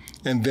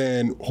 And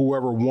then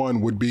whoever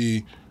won would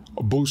be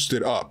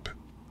boosted up.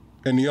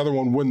 And the other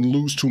one wouldn't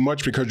lose too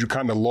much because you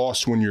kind of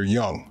lost when you're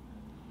young.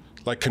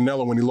 Like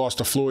Canelo when he lost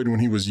to Floyd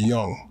when he was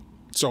young.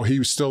 So he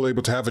was still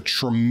able to have a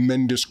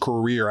tremendous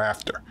career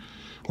after.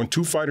 When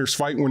two fighters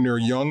fight when they're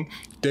young,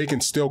 they can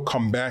still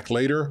come back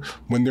later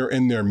when they're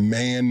in their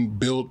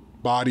man-built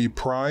body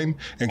prime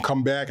and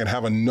come back and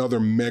have another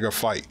mega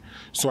fight.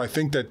 So I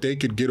think that they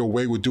could get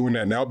away with doing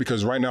that now,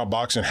 because right now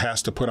boxing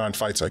has to put on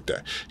fights like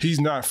that. He's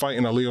not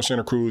fighting a Leo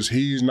Santa Cruz.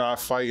 He's not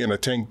fighting a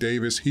Tank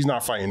Davis. He's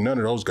not fighting none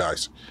of those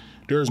guys.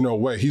 There's no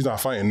way. He's not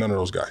fighting none of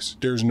those guys.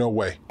 There's no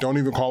way. Don't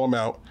even call him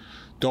out.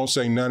 Don't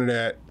say none of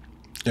that.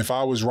 If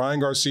I was Ryan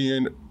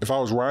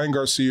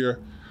Garcia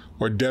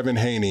or Devin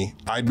Haney,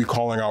 I'd be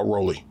calling out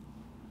Rolly.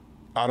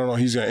 I don't know.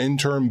 He's an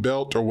interim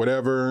belt or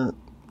whatever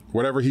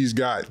he's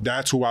got.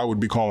 That's who I would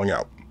be calling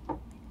out.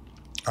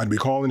 I'd be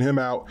calling him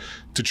out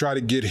to try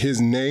to get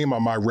his name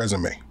on my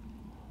resume.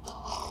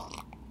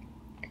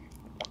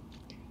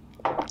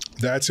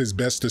 That's his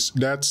best.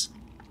 That's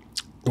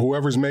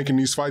whoever's making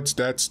these fights.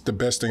 That's the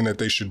best thing that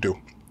they should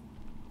do.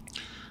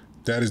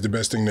 That is the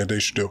best thing that they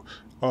should do.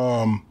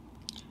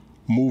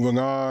 Moving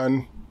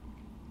on.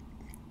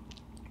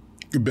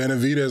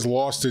 Benavidez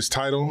lost his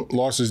title,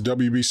 lost his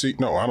WBC.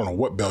 No, I don't know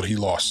what belt he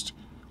lost.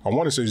 I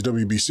want to say it's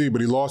WBC,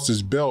 but he lost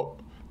his belt.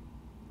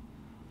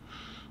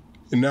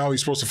 And now he's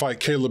supposed to fight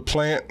Caleb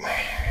Plant.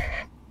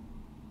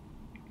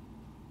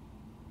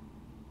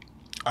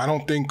 I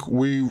don't think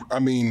we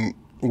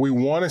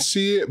want to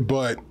see it,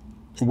 but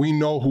we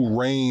know who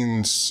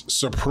reigns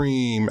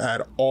supreme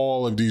at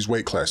all of these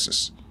weight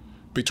classes.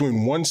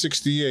 Between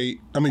 160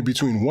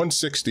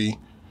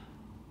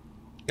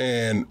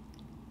 and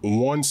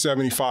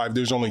 175,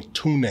 there's only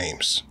two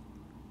names.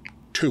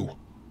 Two.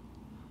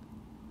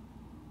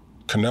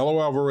 Canelo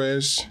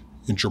Alvarez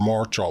and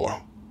Jermell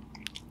Charlo.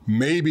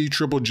 Maybe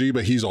Triple G,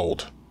 but he's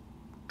old.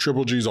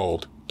 Triple G's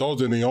old.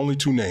 Those are the only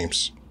two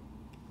names.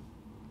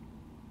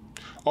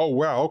 Oh,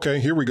 wow. Okay,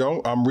 here we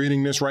go. I'm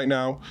reading this right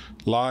now,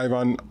 live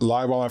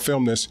while I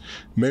film this.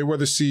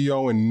 Mayweather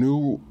CEO and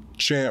new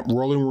champ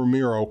Roland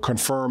Romero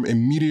confirm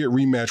immediate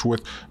rematch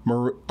with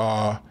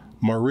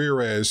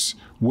Marirez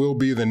will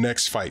be the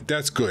next fight.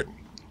 That's good.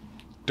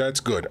 That's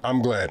good.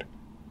 I'm glad.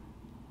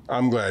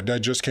 That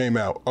just came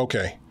out.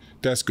 Okay,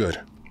 that's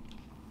good.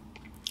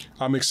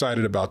 I'm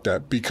excited about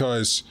that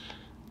because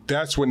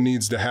that's what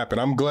needs to happen.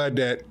 I'm glad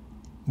that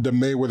the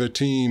Mayweather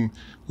team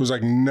was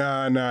like,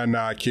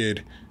 nah,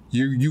 kid.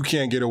 You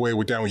can't get away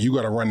with that one. You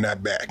got to run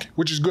that back,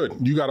 which is good.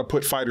 You got to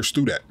put fighters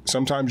through that.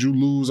 Sometimes you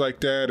lose like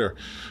that, or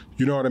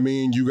you know what I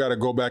mean? You got to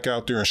go back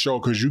out there and show,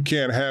 because you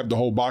can't have the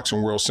whole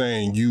boxing world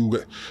saying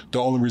the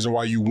only reason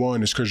why you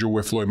won is because you're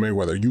with Floyd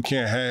Mayweather. You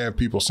can't have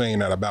people saying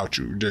that about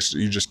you. You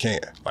just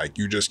can't. Like,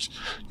 you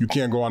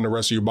can't go on the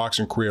rest of your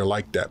boxing career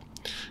like that.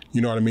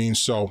 You know what I mean?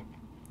 So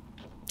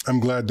I'm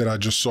glad that I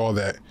just saw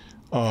that.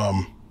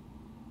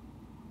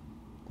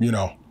 You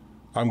know,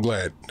 I'm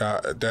glad.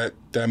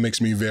 That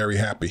makes me very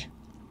happy.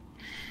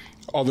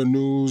 Other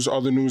news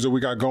that we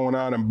got going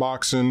on in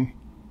boxing.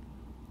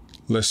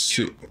 Let's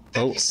see.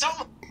 Oh,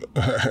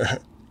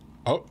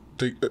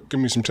 give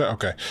me some time.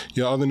 Okay.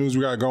 Yeah, other news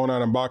we got going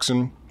on in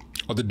boxing.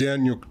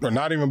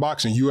 Not even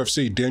boxing,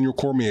 UFC, Daniel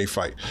Cormier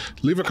fight.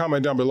 Leave a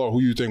comment down below who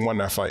you think won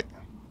that fight.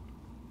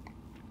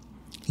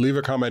 Leave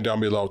a comment down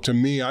below. To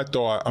me,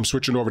 I'm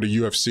switching over to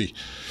UFC.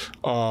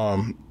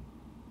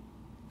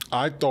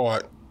 I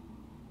thought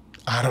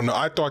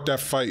that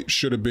fight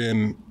should have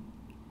been,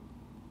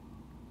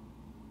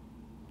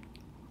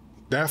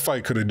 that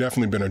fight could have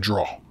definitely been a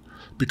draw,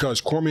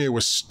 because Cormier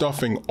was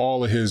stuffing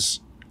all of his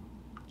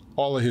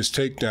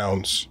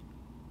takedowns,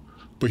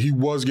 but he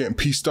was getting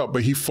pieced up,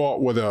 but he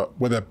fought with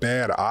a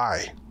bad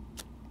eye.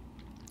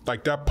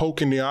 Like, that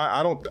poke in the eye,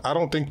 I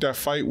don't think that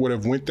fight would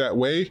have went that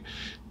way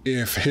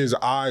if his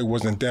eye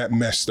wasn't that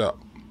messed up.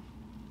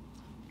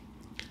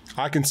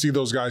 I can see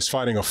those guys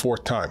fighting a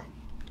fourth time.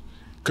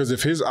 Because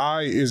if his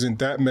eye isn't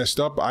that messed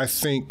up, I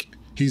think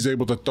he's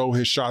able to throw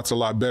his shots a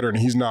lot better, and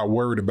he's not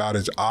worried about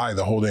his eye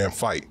the whole damn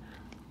fight.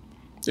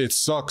 It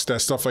sucks that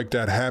stuff like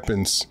that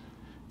happens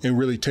and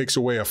really takes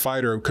away a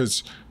fighter,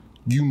 because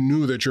you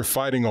knew that you're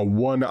fighting a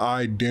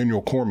one-eyed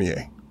Daniel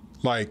Cormier.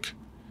 Like,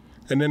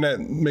 and then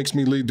that makes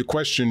me lead the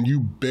question, you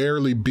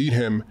barely beat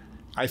him.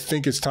 I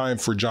think it's time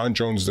for Jon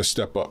Jones to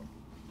step up.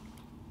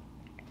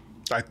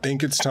 I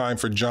think it's time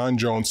for Jon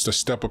Jones to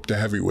step up to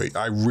heavyweight.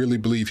 I really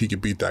believe he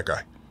could beat that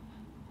guy.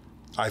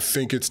 I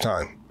think it's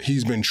time.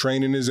 He's been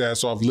training his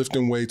ass off,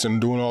 lifting weights and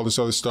doing all this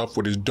other stuff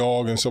with his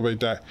dog and stuff like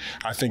that.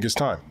 I think it's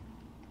time.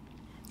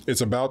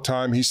 It's about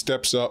time he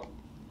steps up,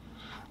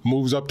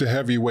 moves up to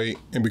heavyweight,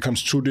 and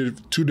becomes two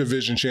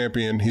division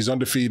champion. He's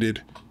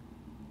undefeated,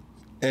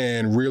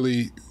 and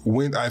really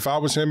win. If I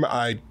was him,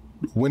 I'd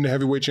win the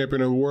heavyweight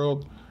champion of the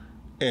world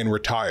and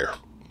retire.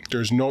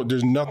 There's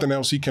nothing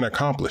else he can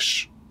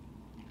accomplish.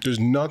 There's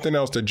nothing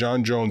else that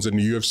Jon Jones in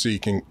the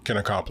UFC can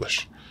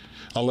accomplish.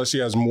 Unless he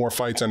has more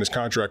fights on his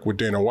contract with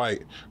Dana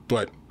White,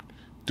 but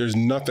there's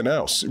nothing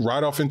else.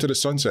 Ride off into the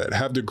sunset.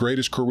 Have the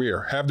greatest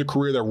career. Have the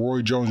career that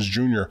Roy Jones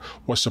Jr.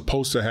 was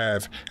supposed to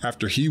have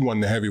after he won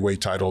the heavyweight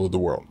title of the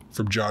world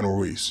from John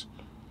Ruiz.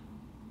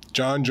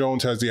 Jon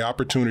Jones has the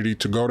opportunity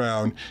to go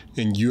down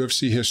in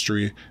UFC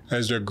history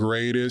as the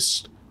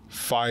greatest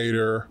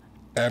fighter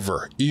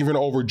ever, even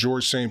over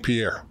Georges St.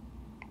 Pierre.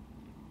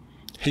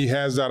 He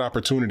has that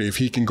opportunity if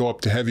he can go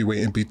up to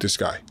heavyweight and beat this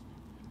guy.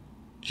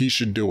 He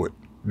should do it.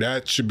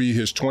 That should be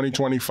his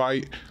 2020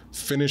 fight.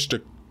 Finish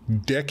the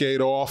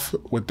decade off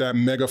with that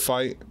mega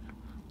fight.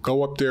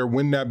 Go up there,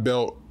 win that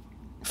belt,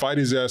 fight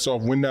his ass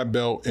off, win that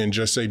belt, and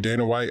just say,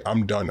 Dana White,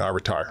 I'm done. I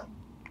retire.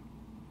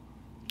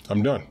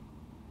 I'm done.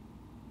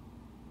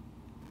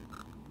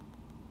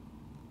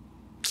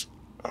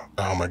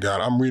 Oh my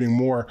God, I'm reading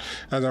more.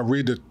 As I'm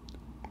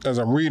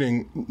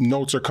reading,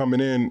 notes are coming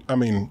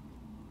in.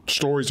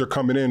 Stories are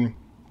coming in.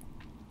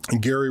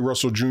 Gary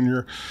Russell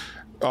Jr.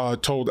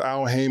 Told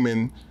Al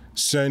Heyman,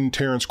 send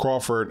Terrence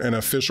Crawford an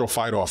official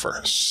fight offer.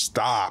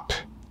 Stop.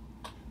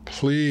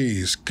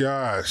 Please,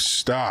 guys,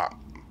 stop.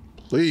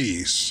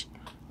 Please.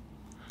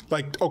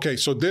 Like, okay,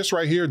 so this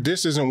right here,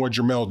 this isn't what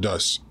Jermell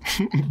does.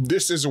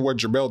 This isn't what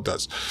Jermell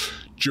does.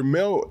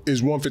 Jermell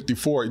is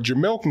 154.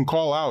 Jermell can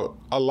call out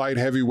a light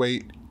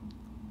heavyweight.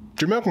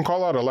 Jermell can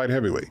call out a light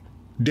heavyweight.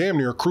 Damn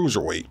near a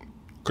cruiserweight.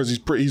 Because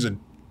he's a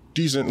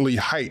decently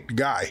height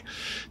guy.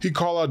 He can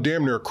call out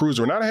damn near a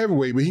cruiser, not a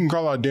heavyweight, but he can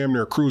call out damn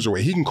near a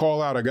cruiserweight. He can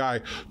call out a guy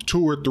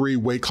 2 or 3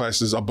 weight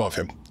classes above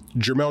him.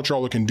 Jermell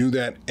Charlo can do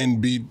that and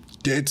be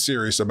dead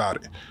serious about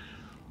it.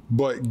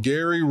 But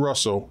Gary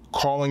Russell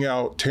calling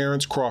out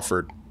Terrence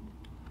Crawford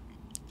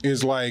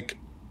is like,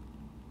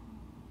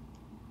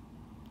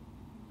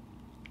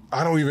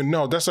 I don't even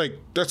know. That's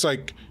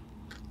like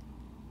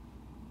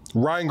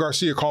Ryan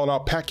Garcia calling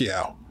out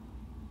Pacquiao.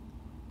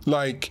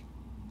 Like,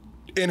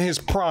 in his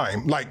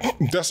prime. Like,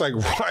 that's like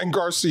Ryan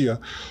Garcia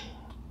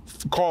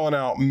calling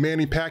out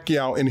Manny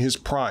Pacquiao in his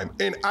prime.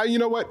 And you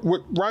know what?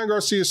 With Ryan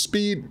Garcia's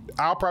speed,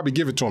 I'll probably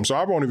give it to him, so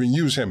I won't even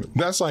use him.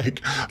 That's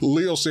like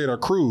Leo Santa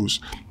Cruz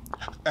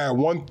at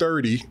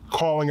 130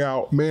 calling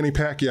out Manny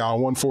Pacquiao at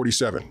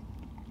 147.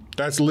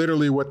 That's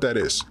literally what that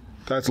is.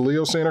 That's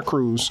Leo Santa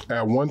Cruz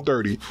at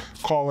 130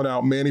 calling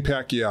out Manny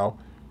Pacquiao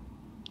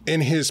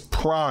in his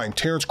prime.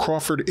 Terrence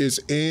Crawford is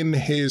in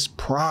his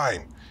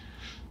prime.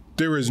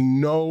 I don't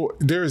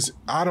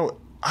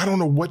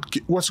know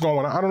what's going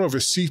on. I don't know if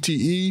it's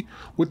CTE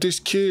with this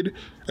kid.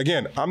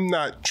 Again, I'm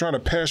not trying to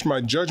pass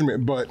my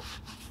judgment, but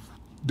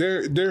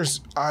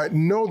I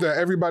know that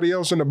everybody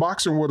else in the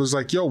boxing world is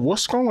like, yo,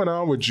 what's going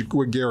on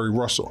with Gary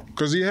Russell?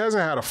 Because he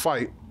hasn't had a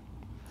fight.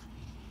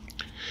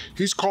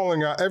 He's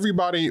calling out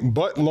everybody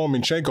but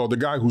Lomachenko, the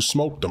guy who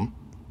smoked him.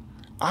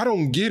 I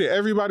don't get it.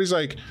 Everybody's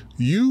like,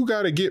 you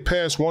got to get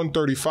past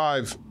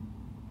 135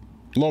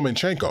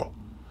 Lomachenko.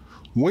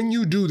 When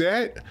you do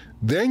that,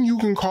 then you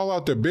can call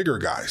out the bigger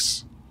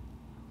guys.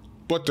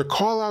 But to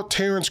call out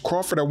Terrence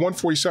Crawford at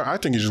 147, I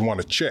think you just want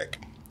to check.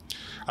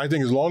 I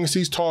think as long as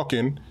he's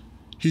talking,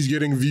 he's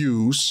getting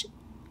views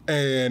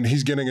and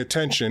he's getting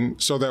attention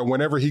so that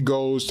whenever he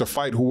goes to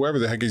fight whoever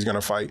the heck he's going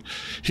to fight,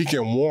 he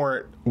can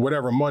warrant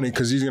whatever money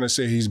because he's going to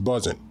say he's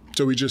buzzing.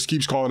 So he just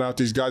keeps calling out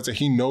these guys that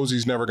he knows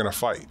he's never going to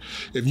fight.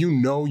 If you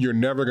know you're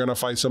never going to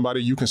fight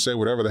somebody, you can say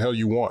whatever the hell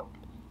you want.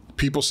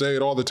 People say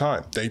it all the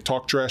time. They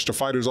talk trash to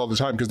fighters all the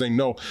time because they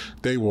know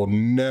they will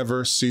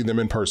never see them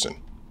in person.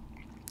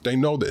 They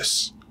know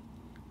this.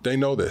 They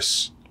know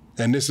this.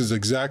 And this is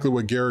exactly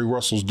what Gary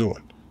Russell's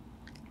doing.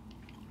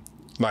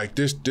 Like,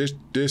 this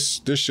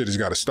shit has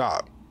got to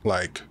stop.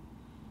 Like,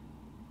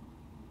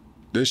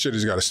 this shit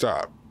has got to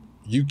stop.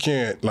 You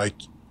can't, like,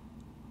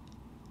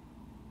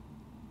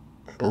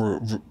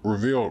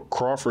 reveal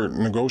Crawford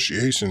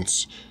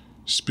negotiations,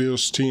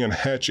 spills tea and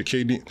hatchet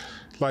KD.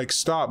 Like,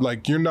 stop.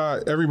 Like, you're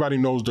not, everybody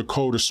knows the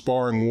code of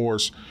sparring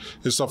wars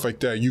and stuff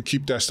like that. You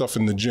keep that stuff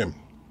in the gym.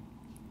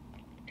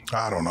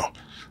 I don't know.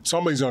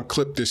 Somebody's going to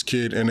clip this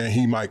kid and then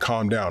he might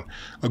calm down.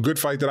 A good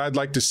fight that I'd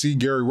like to see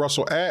Gary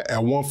Russell at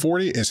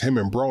 140 is him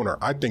and Broner.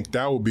 I think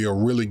that would be a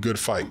really good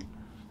fight.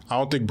 I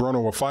don't think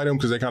Broner will fight him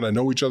because they kind of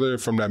know each other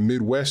from that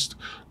Midwest,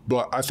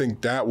 but I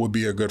think that would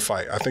be a good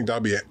fight. I think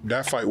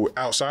that fight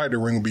outside the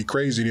ring would be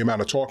crazy, the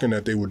amount of talking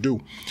that they would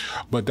do.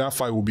 But that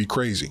fight would be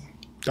crazy.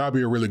 That'd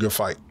be a really good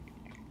fight.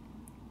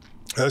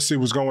 Let's see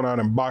what's going on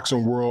in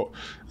boxing world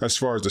as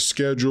far as the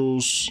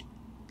schedules.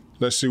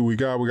 Let's see what we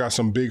got. We got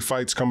some big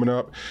fights coming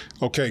up.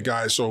 Okay,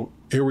 guys, so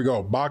here we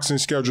go. Boxing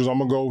schedules. I'm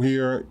going to go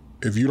here.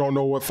 If you don't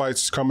know what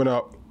fights is coming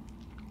up,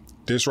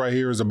 this right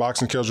here is the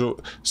boxing schedule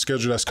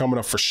that's coming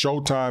up for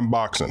Showtime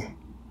Boxing.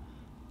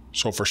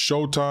 So for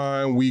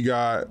Showtime, we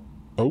got,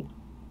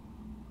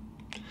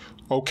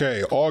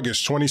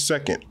 August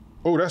 22nd.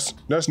 Oh,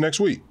 that's next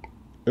week.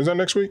 Is that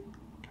next week?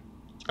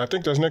 I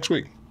think that's next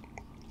week.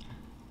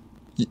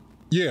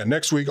 Yeah,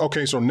 next week.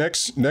 Okay, so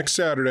next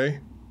Saturday,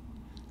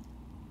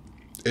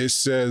 it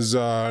says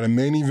the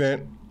main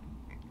event,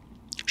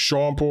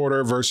 Sean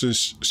Porter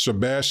versus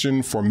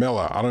Sebastian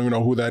Formella. I don't even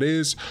know who that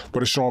is,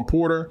 but it's Sean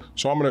Porter.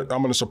 So I'm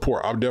gonna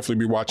support. I'll definitely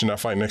be watching that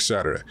fight next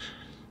Saturday.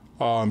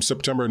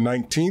 September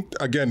 19th.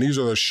 Again, these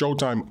are the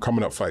Showtime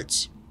coming up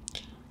fights.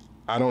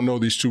 I don't know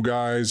these two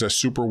guys at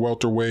super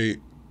welterweight,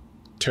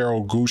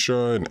 Terrell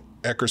Gusha and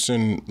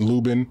Eckerson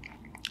Lubin.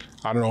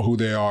 I don't know who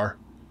they are.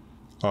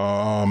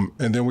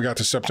 And then we got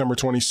the September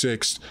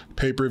 26th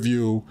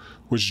pay-per-view,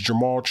 which is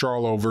Jermell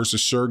Charlo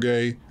versus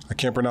Sergey. I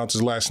can't pronounce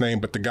his last name,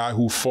 but the guy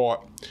who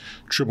fought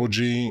Triple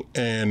G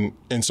and,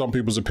 in some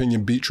people's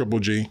opinion, beat Triple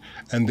G.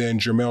 And then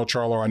Jermell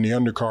Charlo on the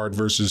undercard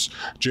versus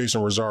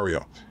Jason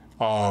Rosario.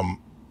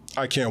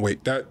 I can't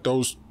wait.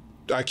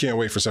 I can't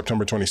wait for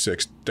September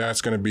 26th.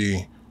 That's going to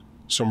be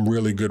some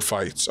really good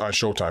fights on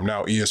Showtime.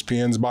 Now,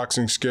 ESPN's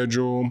boxing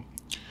schedule,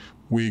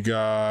 we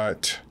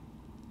got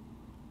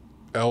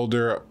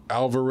Elder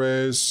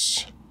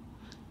Alvarez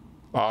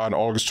on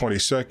August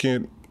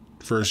 22nd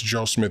versus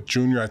Joe Smith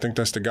Jr. I think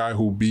that's the guy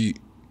who beat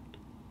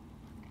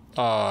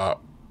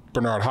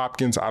Bernard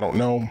Hopkins. I don't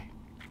know.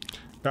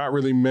 Not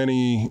really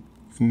many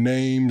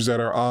names that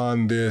are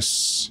on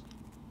this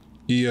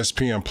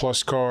ESPN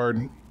Plus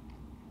card.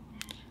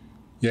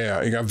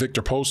 Yeah, you got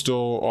Victor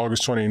Postal,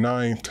 August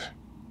 29th.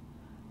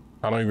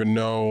 I don't even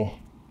know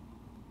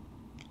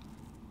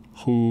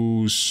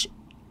who's,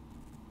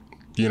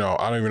 I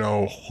don't even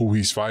know who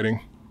he's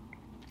fighting.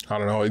 I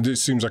don't know. It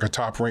just seems like a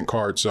top rank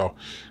card, so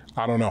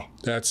I don't know.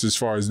 That's as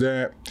far as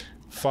that.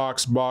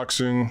 Fox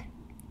Boxing,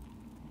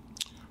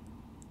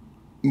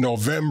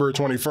 November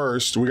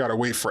 21st. We got to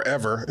wait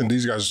forever, and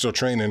these guys are still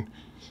training.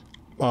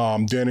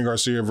 Danny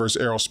Garcia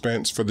versus Errol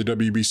Spence for the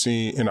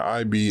WBC and the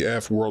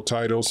IBF world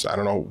titles. I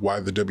don't know why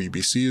the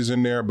WBC is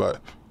in there,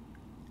 but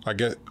I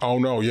get. Oh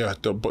no, yeah,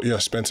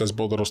 Spence has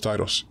both of those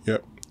titles.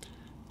 Yep.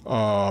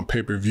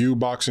 Pay-per-view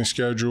boxing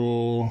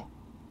schedule.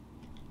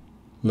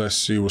 Let's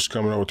see what's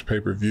coming up with the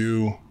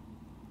pay-per-view.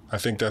 I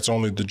think that's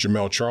only the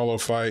Jermell Charlo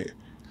fight.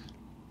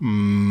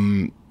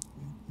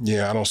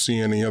 Yeah, I don't see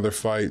any other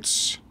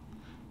fights.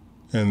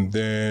 And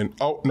then,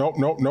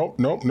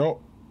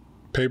 nope.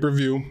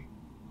 Pay-per-view.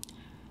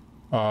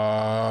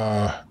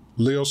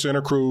 Leo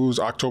Santa Cruz,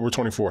 October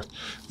 24th.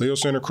 Leo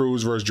Santa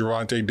Cruz versus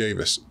Gervonta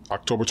Davis,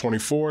 October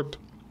 24th.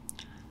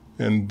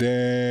 And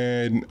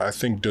then I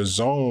think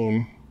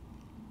DAZN.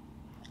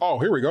 Oh,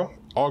 here we go.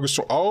 August.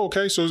 Oh,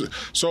 okay. So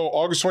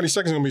August 22nd is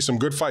going to be some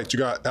good fights. You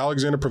got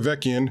Alexander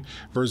Povetkin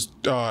versus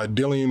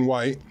Dillian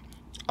White.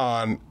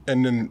 And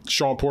then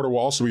Sean Porter will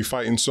also be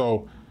fighting.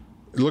 So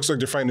it looks like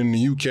they're fighting in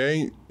the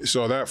UK.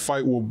 So that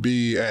fight will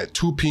be at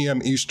 2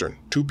 p.m. Eastern,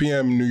 2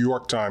 p.m. New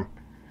York time.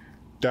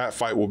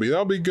 That'll be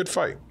a good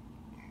fight.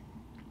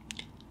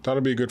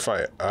 That'll be a good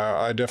fight.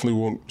 I definitely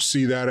will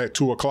see that at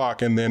 2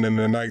 o'clock, and then in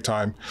the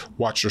nighttime,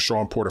 watch the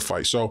Sean Porter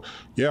fight. So,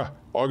 yeah,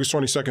 August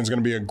 22nd is going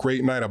to be a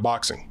great night of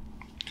boxing.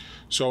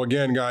 So,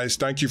 again, guys,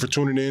 thank you for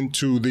tuning in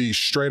to the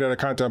Straight Outta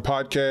Content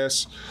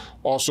podcast.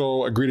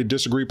 Also, Agree to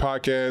Disagree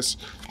podcast.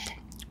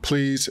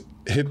 Please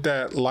hit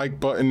that like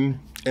button.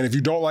 And if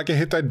you don't like it,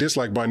 hit that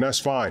dislike button. That's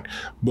fine.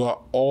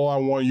 But all I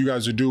want you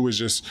guys to do is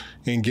just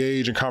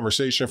engage in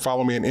conversation.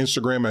 Follow me on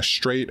Instagram at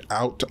Straight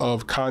Out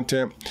of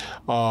Content.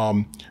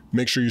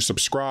 Make sure you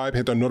subscribe.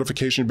 Hit the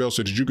notification bell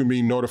so that you can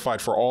be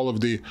notified for all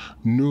of the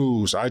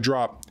news. I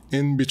drop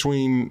in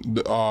between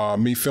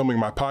me filming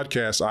my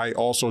podcast. I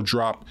also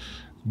drop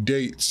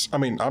dates. I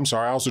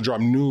also drop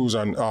news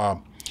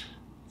on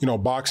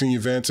boxing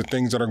events and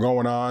things that are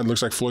going on.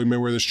 Looks like Floyd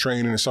Mayweather's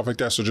training and stuff like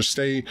that. So just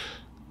stay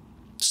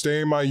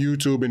in my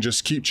YouTube and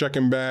just keep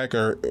checking back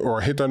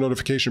or hit that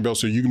notification bell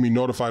so you can be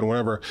notified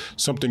whenever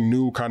something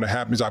new kind of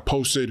happens. I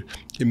posted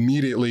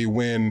immediately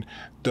when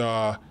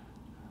the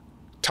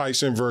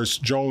Tyson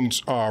versus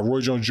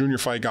Roy Jones Jr.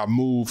 fight got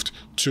moved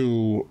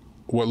to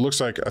what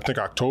looks like, I think,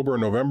 October or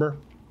November.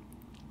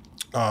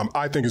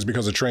 I think it's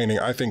because of training.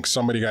 I think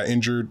somebody got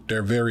injured.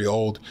 They're very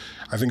old.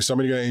 I think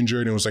somebody got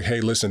injured and was like,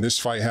 hey, listen, this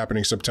fight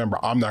happening September,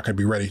 I'm not going to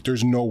be ready.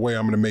 There's no way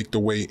I'm going to make the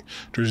weight.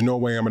 There's no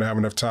way I'm going to have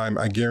enough time.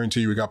 I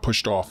guarantee you it got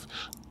pushed off.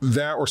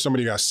 That or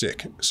somebody got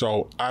sick.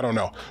 So I don't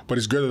know. But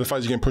it's good that the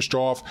fights are getting pushed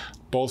off.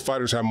 Both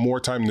fighters have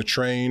more time to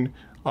train.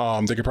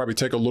 They could probably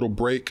take a little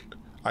break.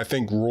 I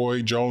think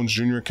Roy Jones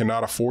Jr.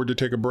 cannot afford to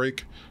take a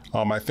break.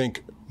 I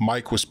think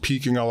Mike was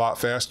peaking a lot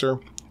faster.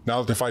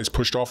 Now that the fight's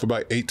pushed off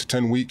about 8 to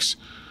 10 weeks,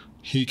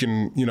 he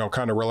can,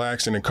 kind of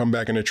relax and then come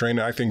back into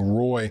training. I think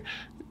Roy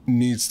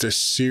needs to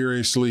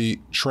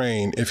seriously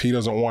train if he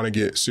doesn't want to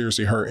get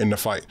seriously hurt in the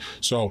fight.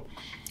 So,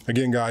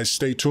 again, guys,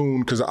 stay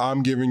tuned because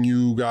I'm giving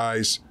you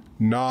guys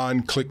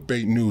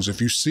non-clickbait news.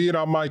 If you see it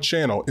on my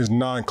channel, it's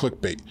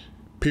non-clickbait,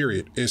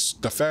 period. It's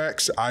the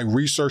facts. I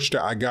researched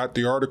it. I got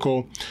the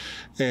article,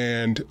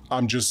 and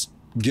I'm just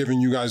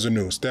giving you guys the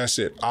news. That's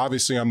it.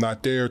 Obviously, I'm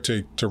not there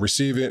to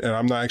receive it, and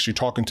I'm not actually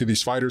talking to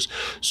these fighters,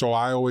 so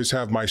I always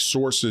have my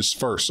sources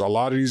first. A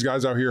lot of these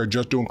guys out here are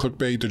just doing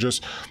clickbait. They're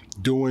just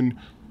doing,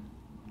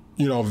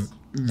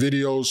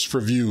 videos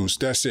for views.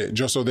 That's it,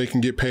 just so they can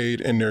get paid,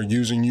 and they're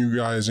using you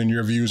guys and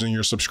your views and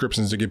your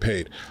subscriptions to get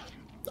paid.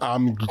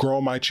 I'm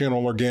growing my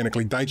channel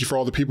organically. Thank you for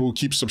all the people who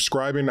keep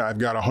subscribing. I've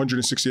got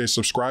 168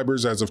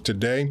 subscribers as of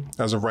today,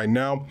 as of right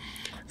now.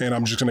 And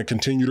I'm just going to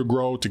continue to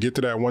grow to get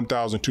to that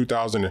 1,000,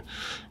 2,000,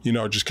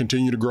 just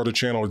continue to grow the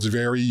channel. It's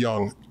very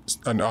young,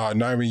 not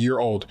even a year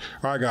old.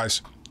 All right,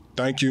 guys,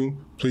 thank you.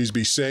 Please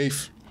be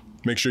safe.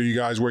 Make sure you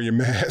guys wear your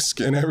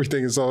mask and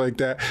everything and stuff like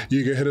that.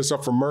 You can hit us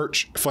up for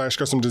merch, Flash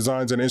Custom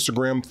Designs on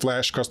Instagram,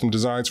 Flash Custom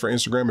Designs for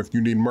Instagram if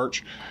you need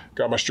merch.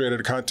 Got my Straight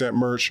Outta Content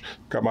merch,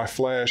 got my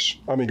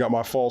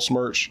false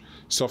merch,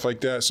 stuff like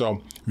that.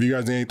 So if you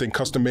guys need anything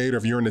custom made or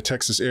if you're in the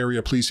Texas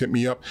area, please hit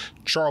me up.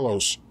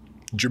 Charlos,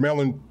 Jermell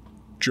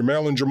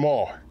and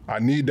Jamal, I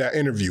need that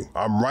interview.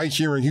 I'm right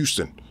here in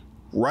Houston.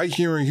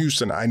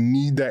 I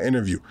need that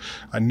interview.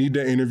 I need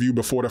that interview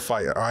before the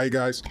fight. All right,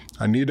 guys,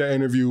 I need that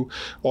interview.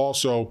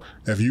 Also,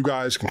 if you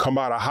guys can come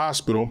out of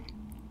hospital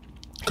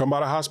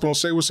and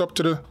say what's up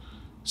to the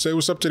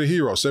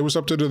heroes, say what's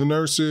up to the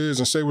nurses,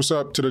 and say what's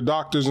up to the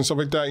doctors and stuff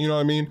like that. You know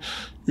what I mean?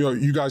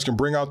 You guys can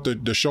bring out the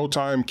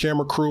Showtime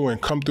camera crew and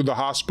come through the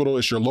hospital.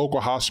 It's your local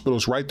hospital.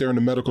 It's right there in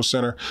the medical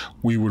center.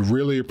 We would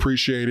really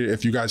appreciate it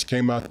if you guys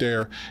came out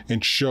there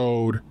and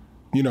showed,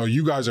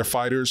 you guys are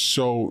fighters,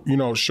 so,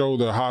 show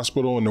the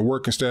hospital and the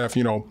working staff,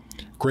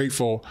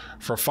 grateful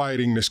for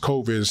fighting this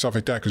COVID and stuff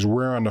like that, because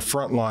we're on the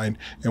front line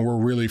and we're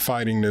really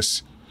fighting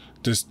this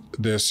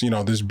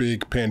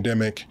big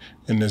pandemic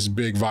and this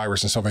big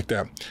virus and stuff like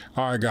that.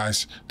 All right,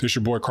 guys, this is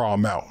your boy Carl.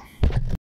 I'm out.